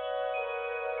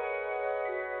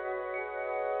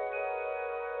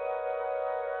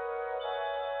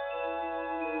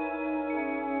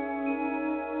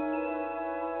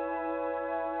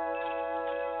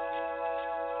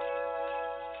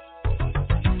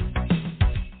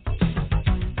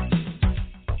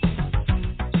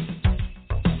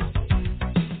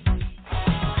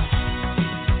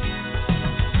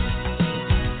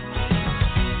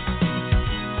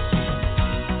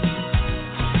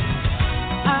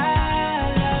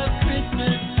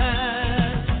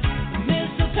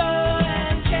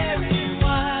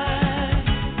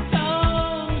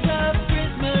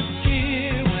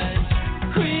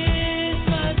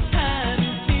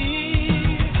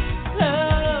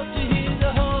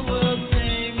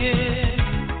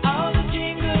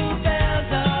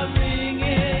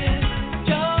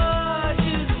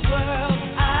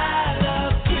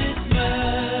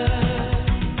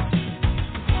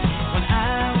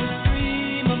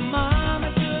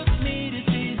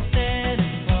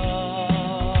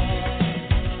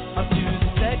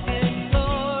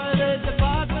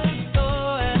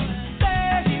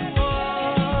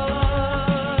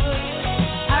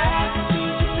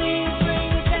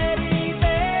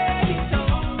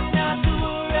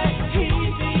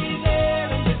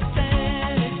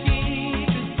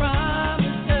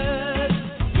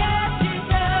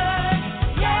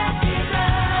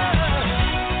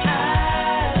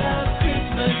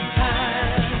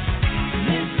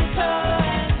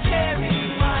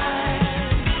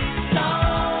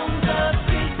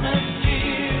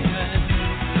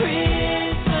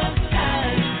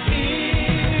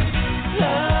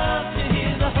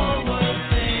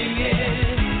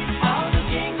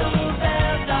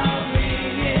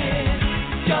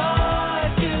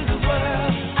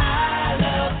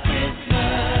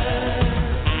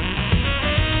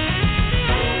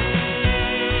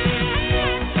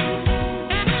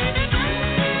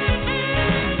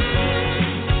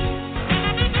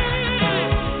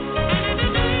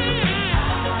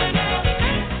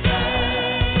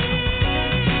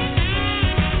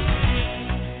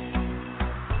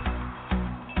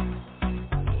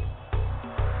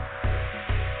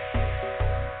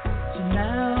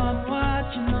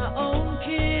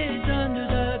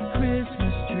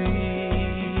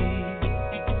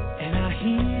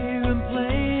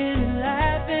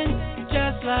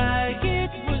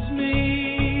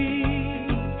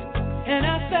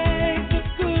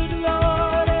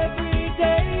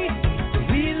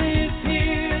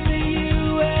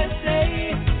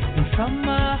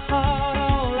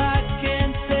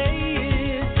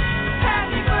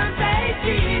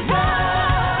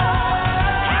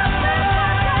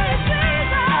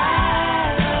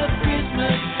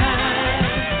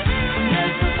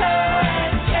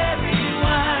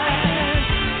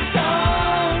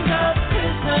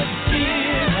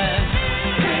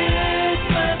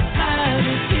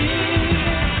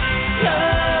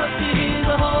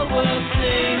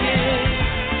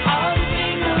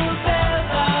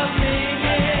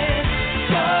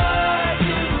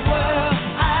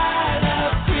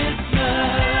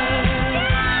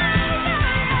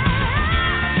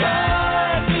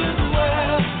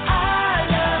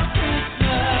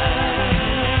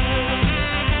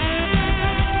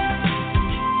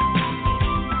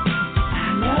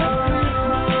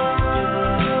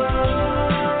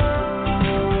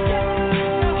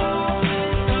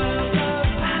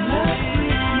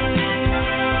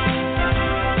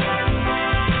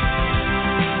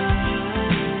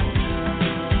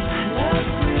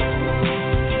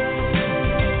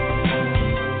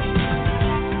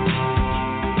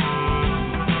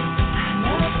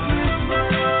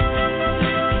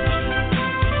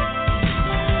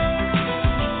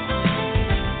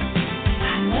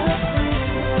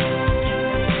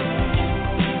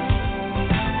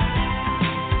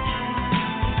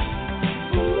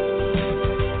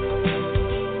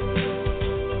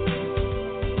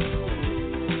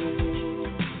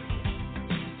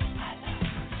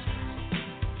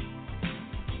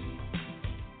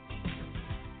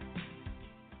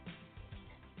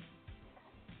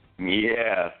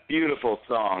 Yeah, beautiful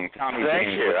song. Tommy Thank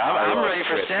James. you. I'm ready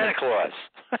for Santa Claus.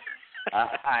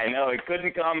 I know. It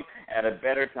couldn't come at a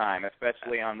better time,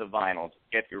 especially on the vinyl.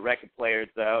 Just get your record players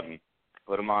out and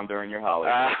put them on during your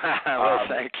holidays. Well,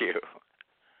 thank you.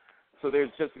 So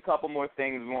there's just a couple more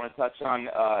things we want to touch on.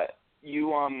 You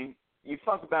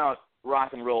talked about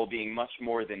rock and roll being much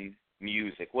more than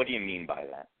music. What do you mean by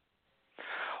that?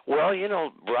 Well,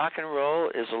 rock and roll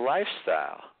is a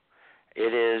lifestyle.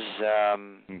 It is.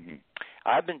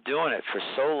 I've been doing it for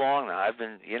so long now. I've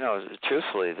been,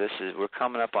 truthfully, we're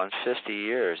coming up on 50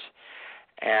 years,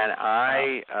 and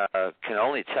I can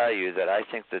only tell you that I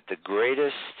think that the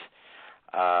greatest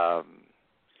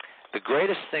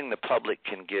thing the public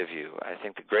can give you, I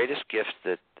think the greatest gift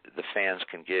that the fans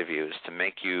can give you is to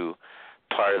make you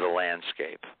part of the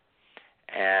landscape.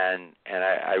 And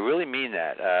I really mean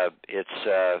that.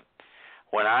 It's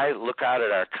when I look out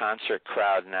at our concert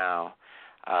crowd now,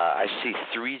 I see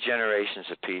 3 generations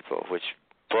of people, which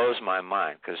blows my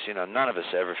mind because none of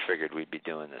us ever figured we'd be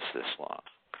doing this long.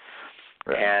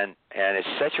 Right. And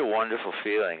it's such a wonderful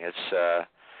feeling. It's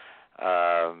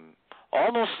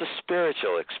almost a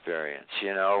spiritual experience,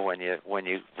 when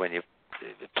you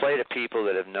play to people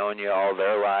that have known you all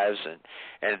their lives,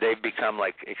 and they've become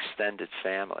like extended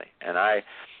family. And I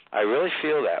really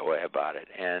feel that way about it.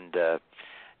 And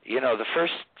the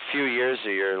first few years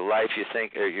of your life, you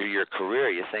think, or your career,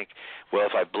 you think, well,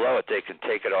 if I blow it, they can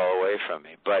take it all away from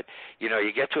me. But you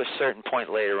get to a certain point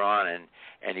later on,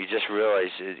 and you just realize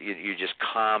you just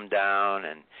calm down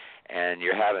and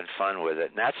you're having fun with it.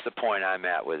 And that's the point I'm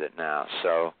at with it now.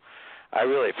 So I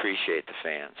really appreciate the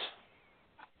fans.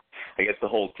 I guess the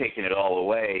whole taking it all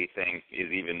away thing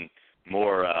is even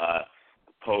more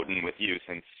potent with you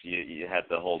since you had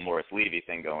the whole Morris Levy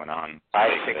thing going on. I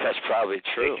think that's probably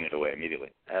true. Taking it away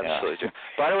immediately. Absolutely true.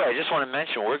 By the way, I just want to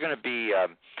mention we're going to be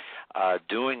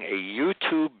doing a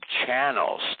YouTube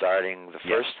channel starting the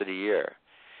first of the year.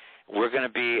 We're going to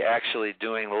be actually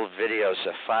doing little videos,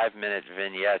 5-minute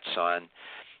vignettes on,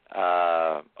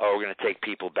 we're going to take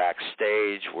people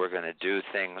backstage. We're going to do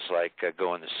things like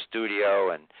go in the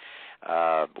studio and,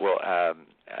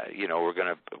 we're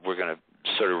going to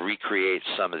sort of recreate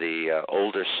some of the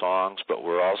older songs, but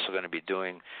we're also going to be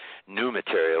doing new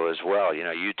material as well.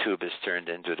 YouTube has turned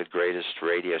into the greatest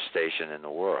radio station in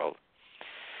the world.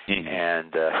 Mm-hmm.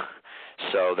 And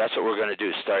so that's what we're going to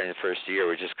do starting the first year.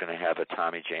 We're just going to have a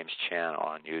Tommy James channel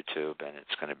on YouTube, and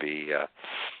it's going to be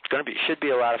should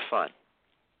be a lot of fun.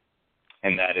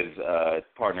 And that is a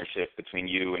partnership between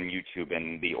you and YouTube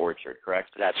and The Orchard,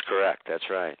 correct? That's correct. That's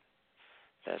right.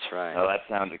 That's right. Oh, that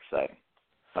sounds exciting.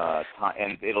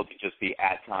 And it'll just be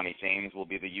at Tommy James will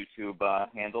be the YouTube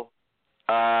handle?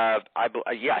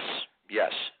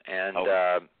 Yes. And,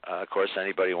 of course,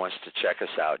 anybody wants to check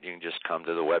us out, you can just come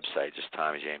to the website, just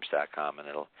TommyJames.com, and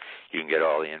you can get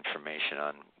all the information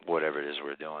on whatever it is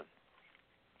we're doing.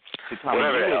 So, Tommy,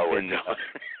 whatever the hell we're doing.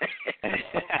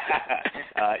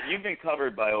 You've been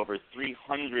covered by over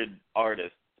 300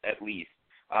 artists at least.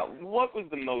 What was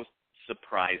the most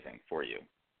surprising for you?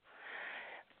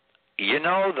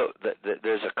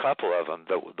 There's a couple of them.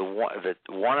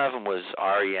 One of them was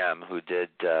R.E.M., who did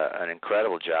an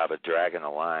incredible job at dragging the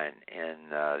line in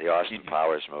the Austin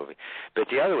Powers movie. But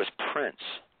the other was Prince.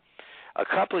 A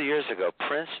couple of years ago,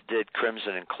 Prince did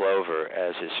Crimson and Clover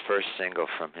as his first single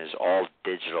from his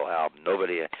all-digital album.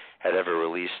 Nobody had ever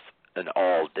released an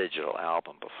all-digital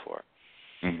album before.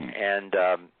 Mm-hmm. And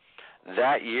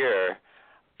that year,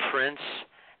 Prince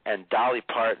and Dolly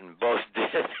Parton both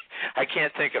did. I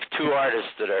can't think of 2 artists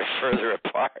that are further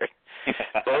apart.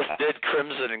 Both did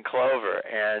Crimson and Clover,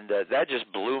 and that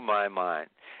just blew my mind.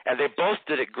 And they both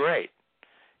did it great.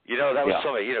 That was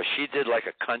so. She did like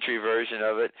a country version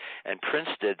of it, and Prince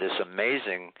did this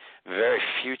amazing, very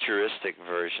futuristic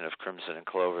version of Crimson and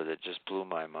Clover that just blew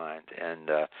my mind. And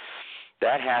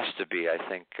that has to be, I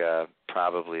think,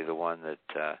 probably the one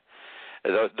that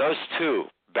those two,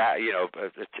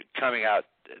 coming out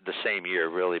the same year,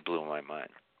 really blew my mind.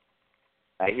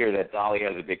 I hear that Dolly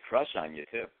has a big crush on you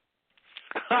too.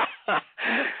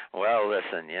 Well,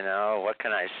 listen, what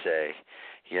can I say?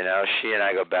 She and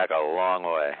I go back a long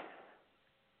way.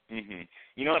 Mm-hmm.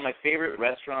 At my favorite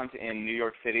restaurant in New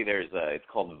York City, it's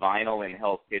called Vinyl in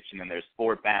Hell's Kitchen, and there's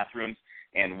 4 bathrooms,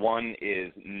 and one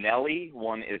is Nelly,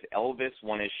 one is Elvis,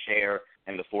 one is Cher,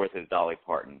 and the 4th is Dolly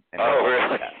Parton. And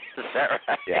really? Is that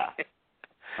right? Yeah.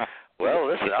 Well,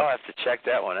 listen, I'll have to check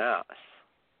that one out.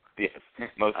 Yes,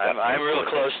 most definitely. I'm real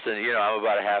close to, I'm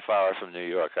about a half hour from New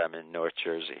York. I'm in North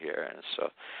Jersey here, and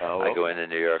so I go into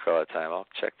New York all the time. I'll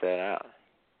check that out.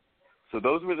 So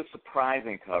those were the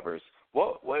surprising covers.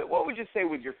 What would you say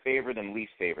was your favorite and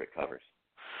least favorite covers?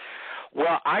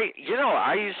 Well,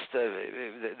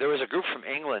 there was a group from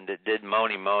England that did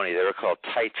Moni Moni. They were called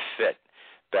Tight Fit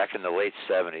back in the late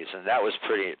 70s, and that was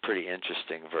pretty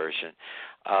interesting version.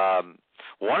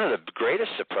 One of the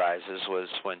greatest surprises was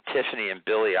when Tiffany and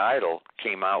Billy Idol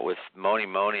came out with Moni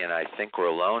Moni and I Think We're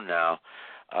Alone Now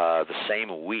the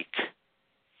same week.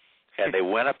 And they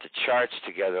went up the charts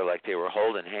together like they were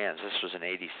holding hands. This was in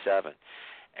 '87.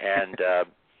 And,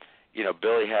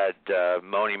 Billy had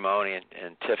Moni Moni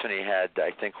and Tiffany had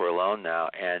I Think We're Alone Now,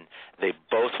 and they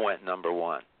both went number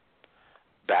one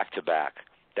back to back.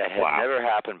 That had never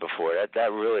happened before.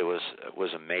 That really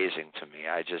was amazing to me.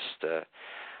 I just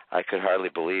I could hardly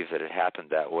believe that it happened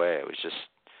that way. It was just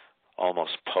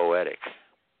almost poetic.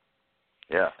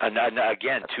 Yeah. And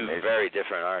again, That's two amazing. very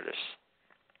different artists.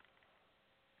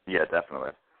 Yeah,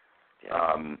 definitely.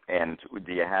 Yeah. And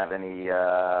do you have any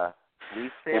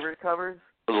least favorite covers?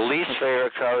 Least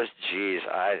favorite covers? Geez,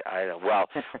 well,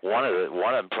 one of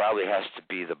them probably has to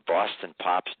be the Boston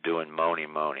Pops doing Moni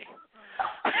Moni.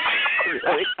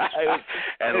 Really?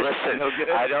 And listen,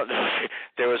 I don't know.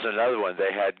 There was another one.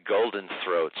 They had Golden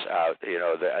Throats out,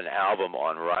 an album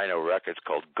on Rhino Records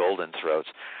called Golden Throats,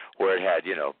 where it had,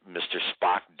 Mr.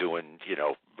 Spock doing,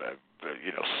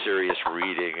 serious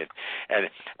reading,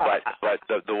 but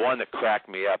the one that cracked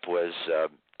me up was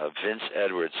Vince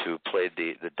Edwards, who played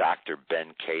the Dr.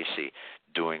 Ben Casey,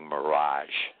 doing Mirage.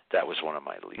 That was one of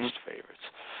my least favorites.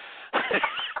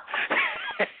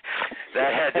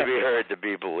 That had to be heard to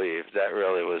be believed. That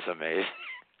really was amazing.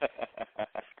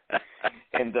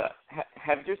 And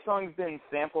have your songs been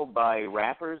sampled by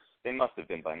rappers? They must have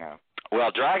been by now. Well,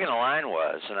 Dragging the Line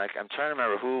was, and I'm trying to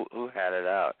remember who had it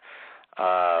out.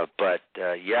 But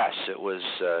yes, it was.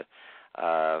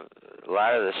 A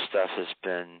lot of this stuff has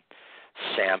been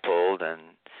sampled, and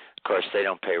of course they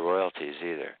don't pay royalties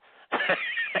either.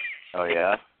 Oh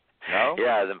yeah? No?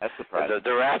 Yeah, that's surprising.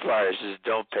 The rap artists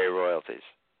don't pay royalties.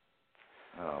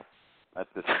 Oh, that's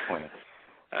disappointing.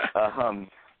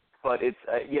 But it's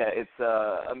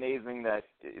amazing that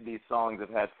these songs have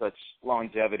had such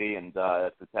longevity, and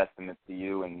it's a testament to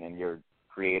you and your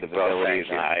creative abilities.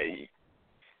 Thank you.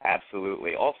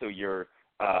 Absolutely. Also, your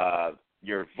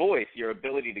voice, your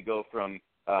ability to go from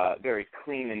very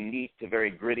clean and neat to very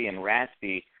gritty and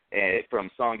raspy from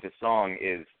song to song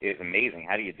is amazing.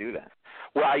 How do you do that?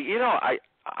 Well,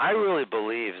 I really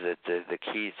believe that the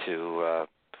key to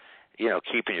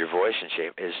keeping your voice in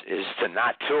shape is to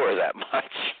not tour that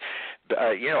much.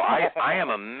 I am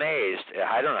amazed.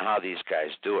 I don't know how these guys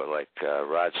do it, like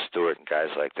Rod Stewart and guys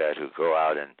like that who go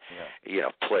out and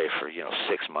play for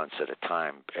 6 months at a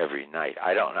time every night.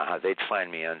 I don't know how they'd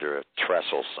find me under a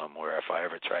trestle somewhere if I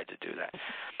ever tried to do that.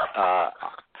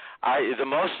 The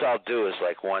most I'll do is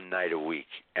like one night a week,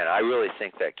 and I really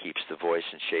think that keeps the voice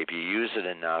in shape. You use it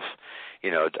enough.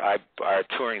 Our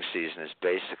touring season is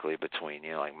basically between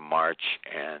like March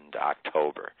and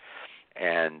October.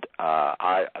 And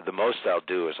the most I'll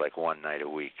do is like one night a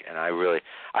week, and I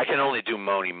can only do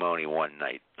Moni Moni one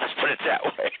night. Let's put it that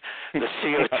way. The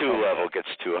CO2 level gets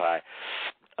too high.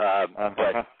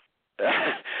 But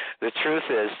the truth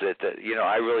is that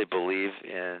I really believe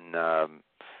in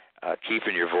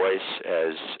keeping your voice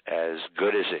as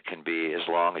good as it can be as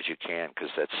long as you can, because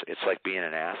it's like being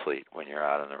an athlete when you're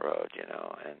out on the road,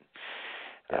 and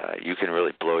you can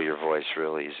really blow your voice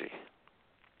real easy.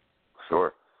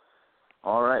 Sure.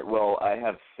 All right. Well, I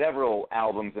have several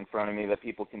albums in front of me that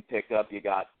people can pick up. You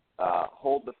got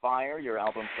Hold the Fire, your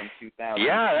album from 2000.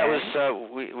 Yeah, that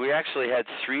was we actually had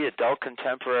 3 adult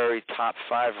contemporary top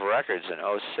 5 records in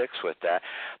 '06 with that.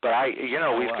 But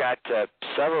we've got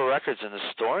several records in the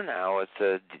store now with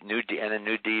a new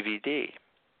DVD.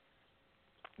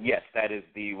 Yes, that is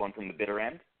the one from The Bitter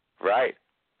End. Right,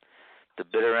 The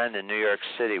Bitter End in New York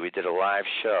City. We did a live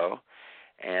show,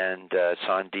 and it's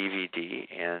on DVD,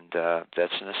 and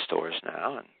that's in the stores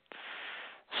now. And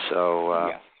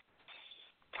so.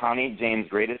 Tommy James'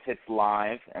 Greatest Hits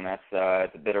Live, and that's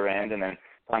at The Bitter End, and then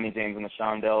Tommy James and the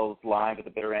Shondells Live at The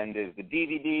Bitter End is the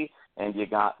DVD, and you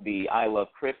got the I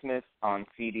Love Christmas on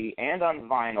CD and on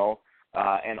vinyl,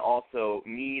 and also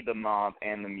Me, the Mob,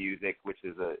 and the Music, which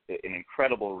is an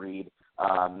incredible read.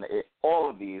 All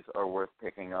of these are worth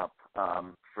picking up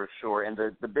for sure, and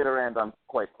the Bitter End I'm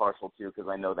quite partial to because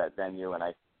I know that venue, and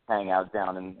I hang out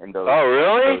down in those,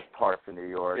 those parts of New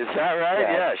York. Is that right?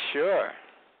 Yeah, sure.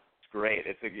 Great.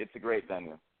 It's a great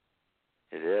venue.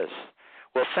 It is.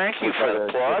 Well, thank you for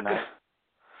the plug.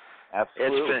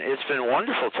 Absolutely. It's been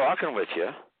wonderful talking with you.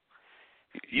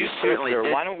 You certainly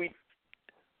did. Why don't we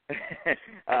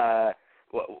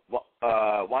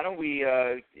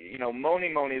Moni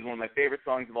Moni is one of my favorite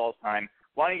songs of all time.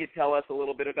 why don't you tell us a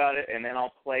little bit about it, and then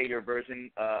I'll play your version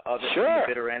of it Sure. from the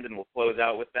bitter end, and we'll close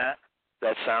out with that.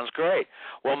 That sounds great.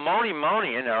 Well, Moni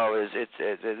Moni, you know, this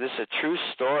is a true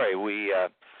story. We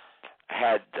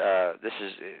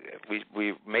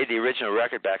we made the original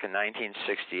record back in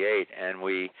 1968, and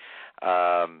we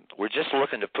were just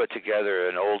looking to put together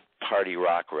an old party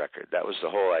rock record. That was the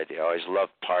whole idea. I always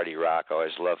loved party rock. I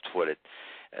always loved what it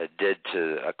did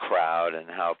to a crowd and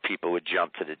how people would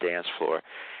jump to the dance floor.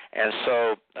 And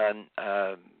so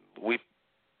we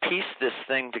pieced this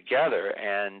thing together,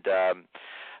 and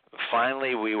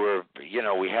finally we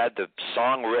had the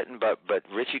song written, but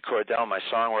Richie Cordell, my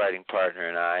songwriting partner,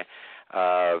 and I,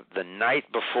 the night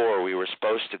before we were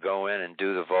supposed to go in and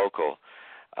do the vocal,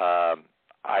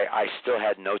 I still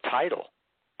had no title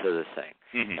to the thing.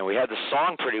 Mm-hmm. And we had the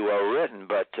song pretty well written,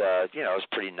 but it was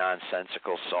a pretty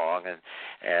nonsensical song,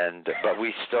 but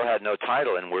we still had no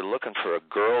title, and we're looking for a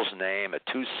girl's name, a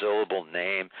 2-syllable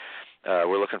name.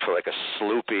 We're looking for like a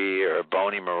Sloopy or a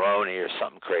Boney Maroney or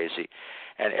something crazy.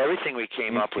 And everything we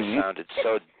came up with sounded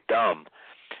so dumb.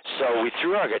 So we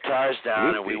threw our guitars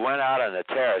down and we went out on the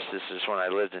terrace. This is when I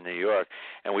lived in New York,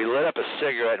 and we lit up a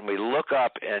cigarette and we look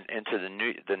up into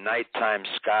the nighttime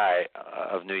sky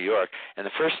of New York. And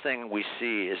the first thing we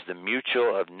see is the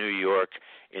Mutual of New York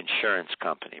Insurance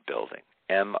Company building,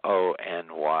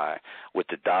 MONY, with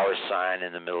the $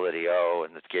 in the middle of the O,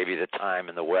 and it gave you the time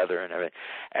and the weather and everything.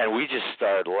 And we just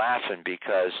started laughing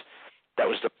because that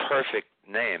was the perfect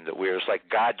name. It was like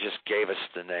God just gave us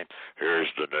the name. Here's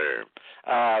the name.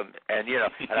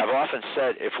 And I've often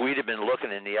said if we'd have been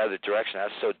looking in the other direction, I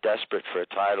was so desperate for a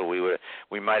title,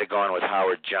 we might have gone with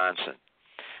Howard Johnson.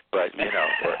 But,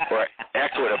 or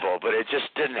Equitable, but it just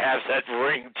didn't have that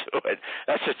ring to it.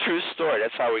 That's a true story.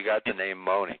 That's how we got the name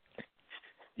Moni.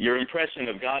 Your impression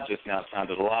of God just now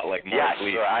sounded a lot like Mark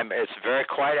Lee. Yes, it's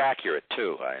quite accurate,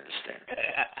 too, I understand.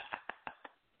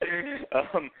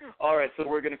 All right, so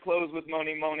we're going to close with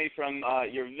Moni Moni from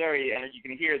your and you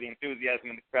can hear the enthusiasm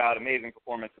in the crowd. Amazing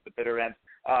performance at the bitter end.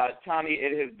 Tommy,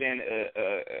 it has been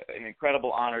an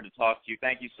incredible honor to talk to you.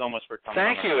 Thank you so much for coming.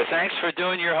 Thank you. Thanks for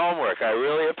doing your homework. I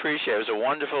really appreciate it. It was a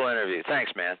wonderful interview.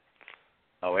 Thanks, man.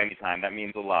 Oh, anytime. That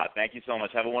means a lot. Thank you so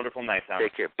much. Have a wonderful night, Tommy.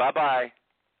 Take care. Bye-bye.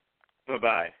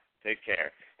 Bye-bye. Take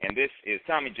care. And this is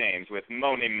Tommy James with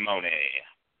Moni Moni.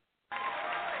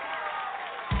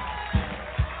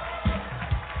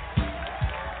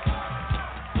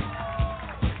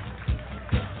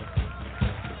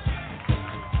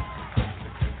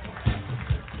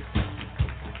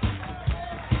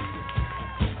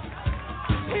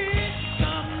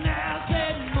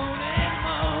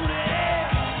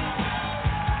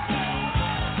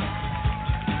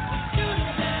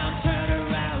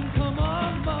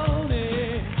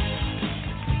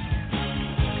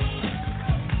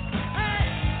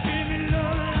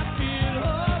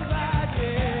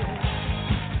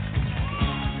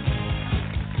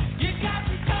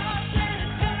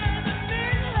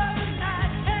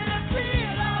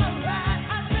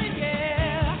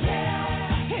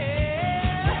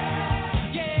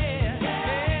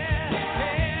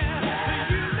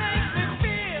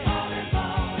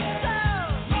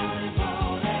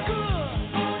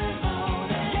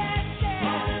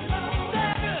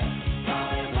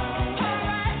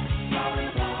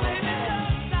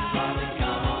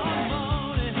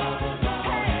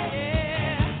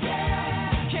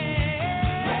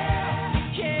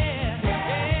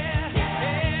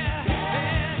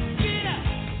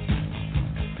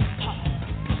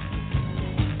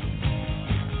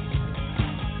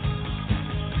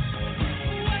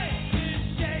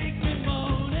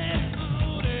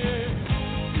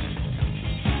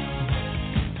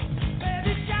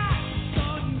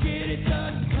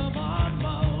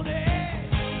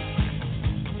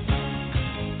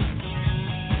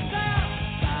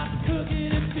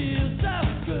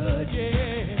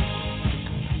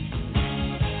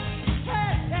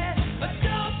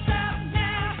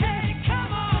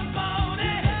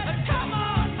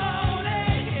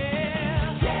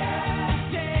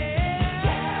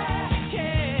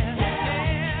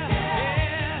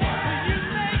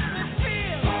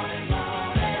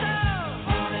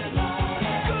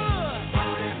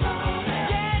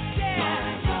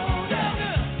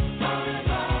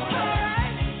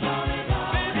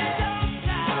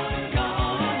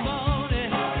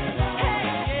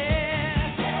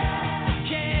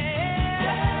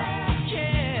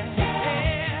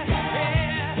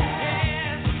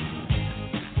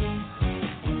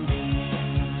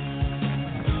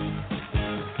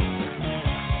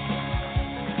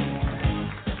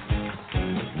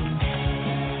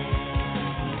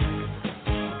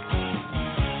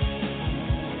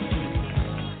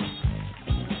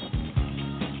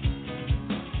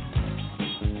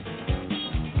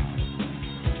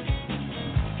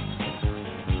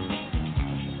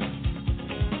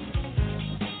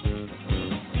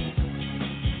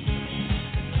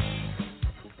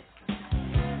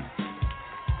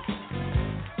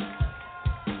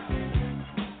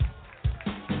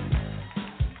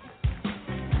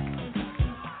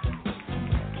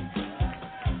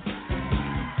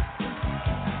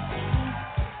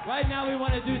 Right now we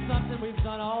want to do something we've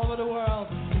done all over the world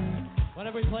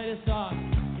whenever we play this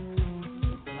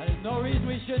song. There's no reason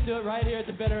we shouldn't do it right here at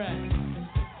the bitter end.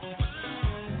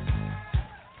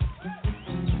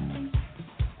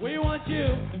 We want you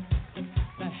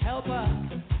to help us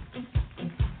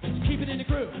keep it in the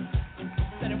groove.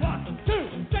 Then 1,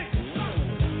 2, 3.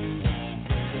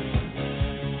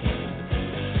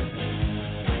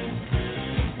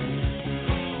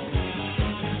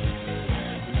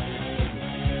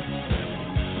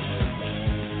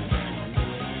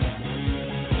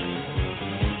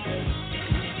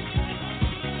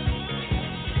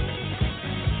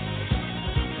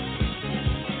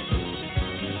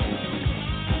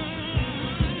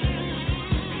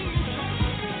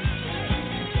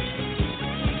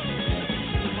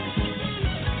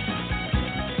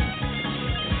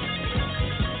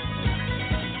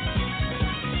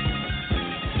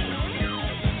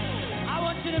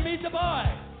 Meet the boy.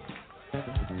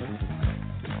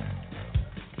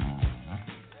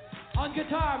 On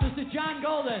guitar, Mr. John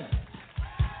Golden.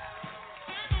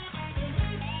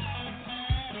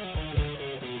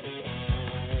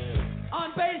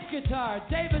 On bass guitar,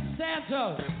 David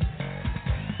Santos.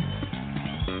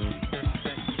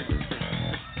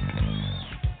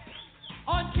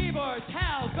 On keyboards,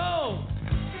 Hal Gold.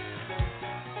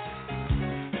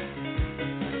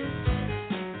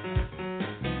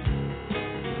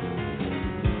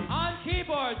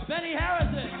 Benny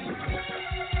Harrison.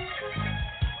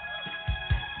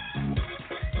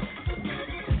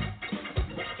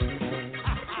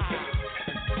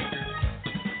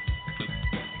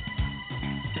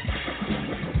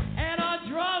 And on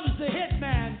drums, the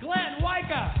hitman, Glenn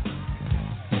Weicker.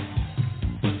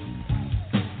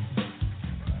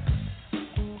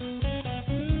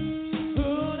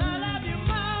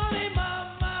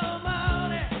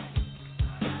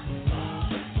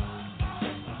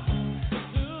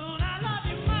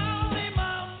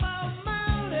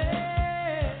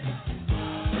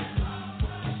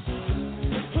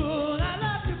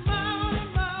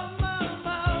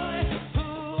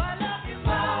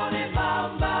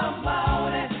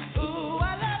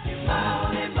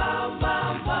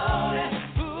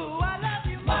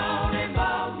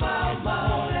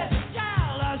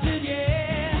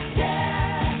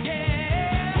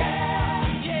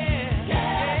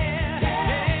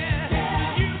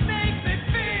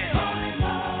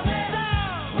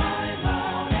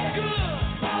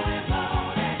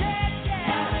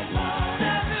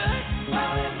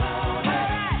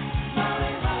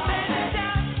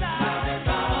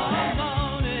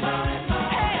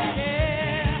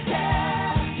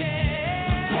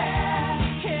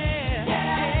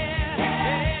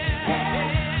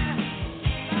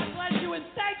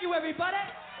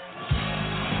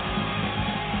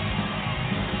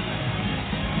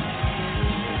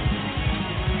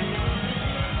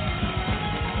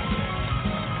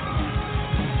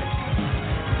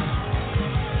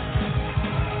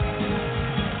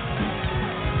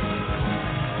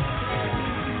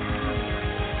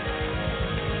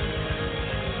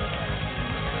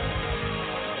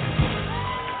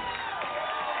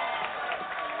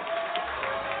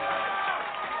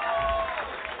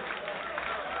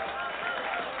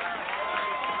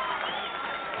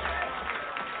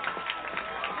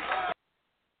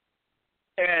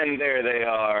 And there they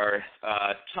are,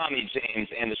 Tommy James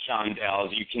and the Shondells.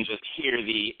 You can just hear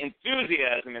the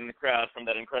enthusiasm in the crowd from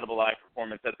that incredible live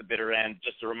performance at the bitter end.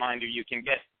 Just a reminder, you can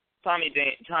get Tommy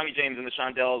James and the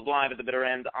Shondells live at the bitter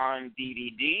end on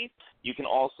DVD. You can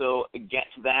also get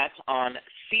that on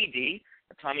CD.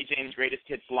 Tommy James' Greatest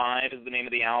Hits Live is the name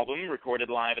of the album, recorded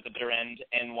live at the bitter end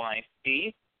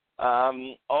NYC.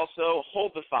 Also,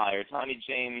 Hold the Fire, Tommy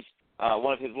James,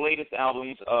 one of his latest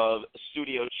albums of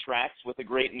studio tracks with a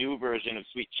great new version of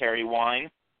Sweet Cherry Wine.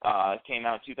 Came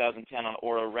out 2010 on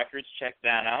Aura Records. Check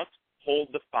that out. Hold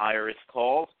the Fire, it's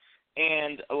called.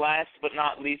 And last but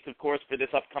not least, of course, for this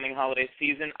upcoming holiday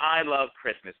season, I Love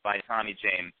Christmas by Tommy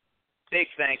James. Big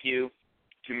thank you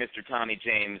to Mr. Tommy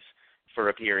James for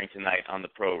appearing tonight on the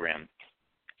program.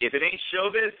 If it ain't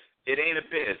showbiz, it ain't a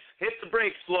biz. Hit the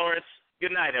brakes, Florence.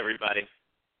 Good night, everybody.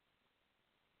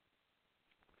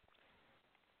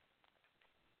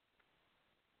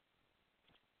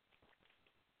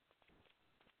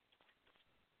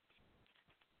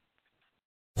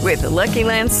 With the Lucky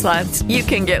Land Slots, you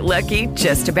can get lucky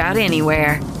just about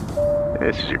anywhere.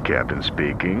 This is your captain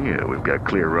speaking. We've got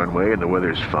clear runway and the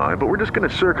weather's fine, but we're just going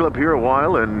to circle up here a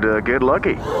while and get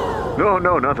lucky.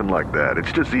 No, nothing like that.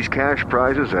 It's just these cash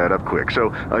prizes add up quick. So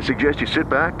I suggest you sit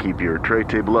back, keep your tray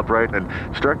table upright, and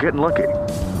start getting lucky.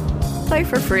 Play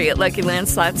for free at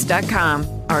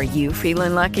LuckyLandSlots.com. Are you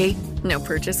feeling lucky? No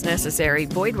purchase necessary.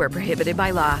 Void where prohibited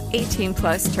by law.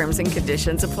 18+ terms and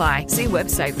conditions apply. See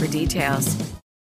website for details.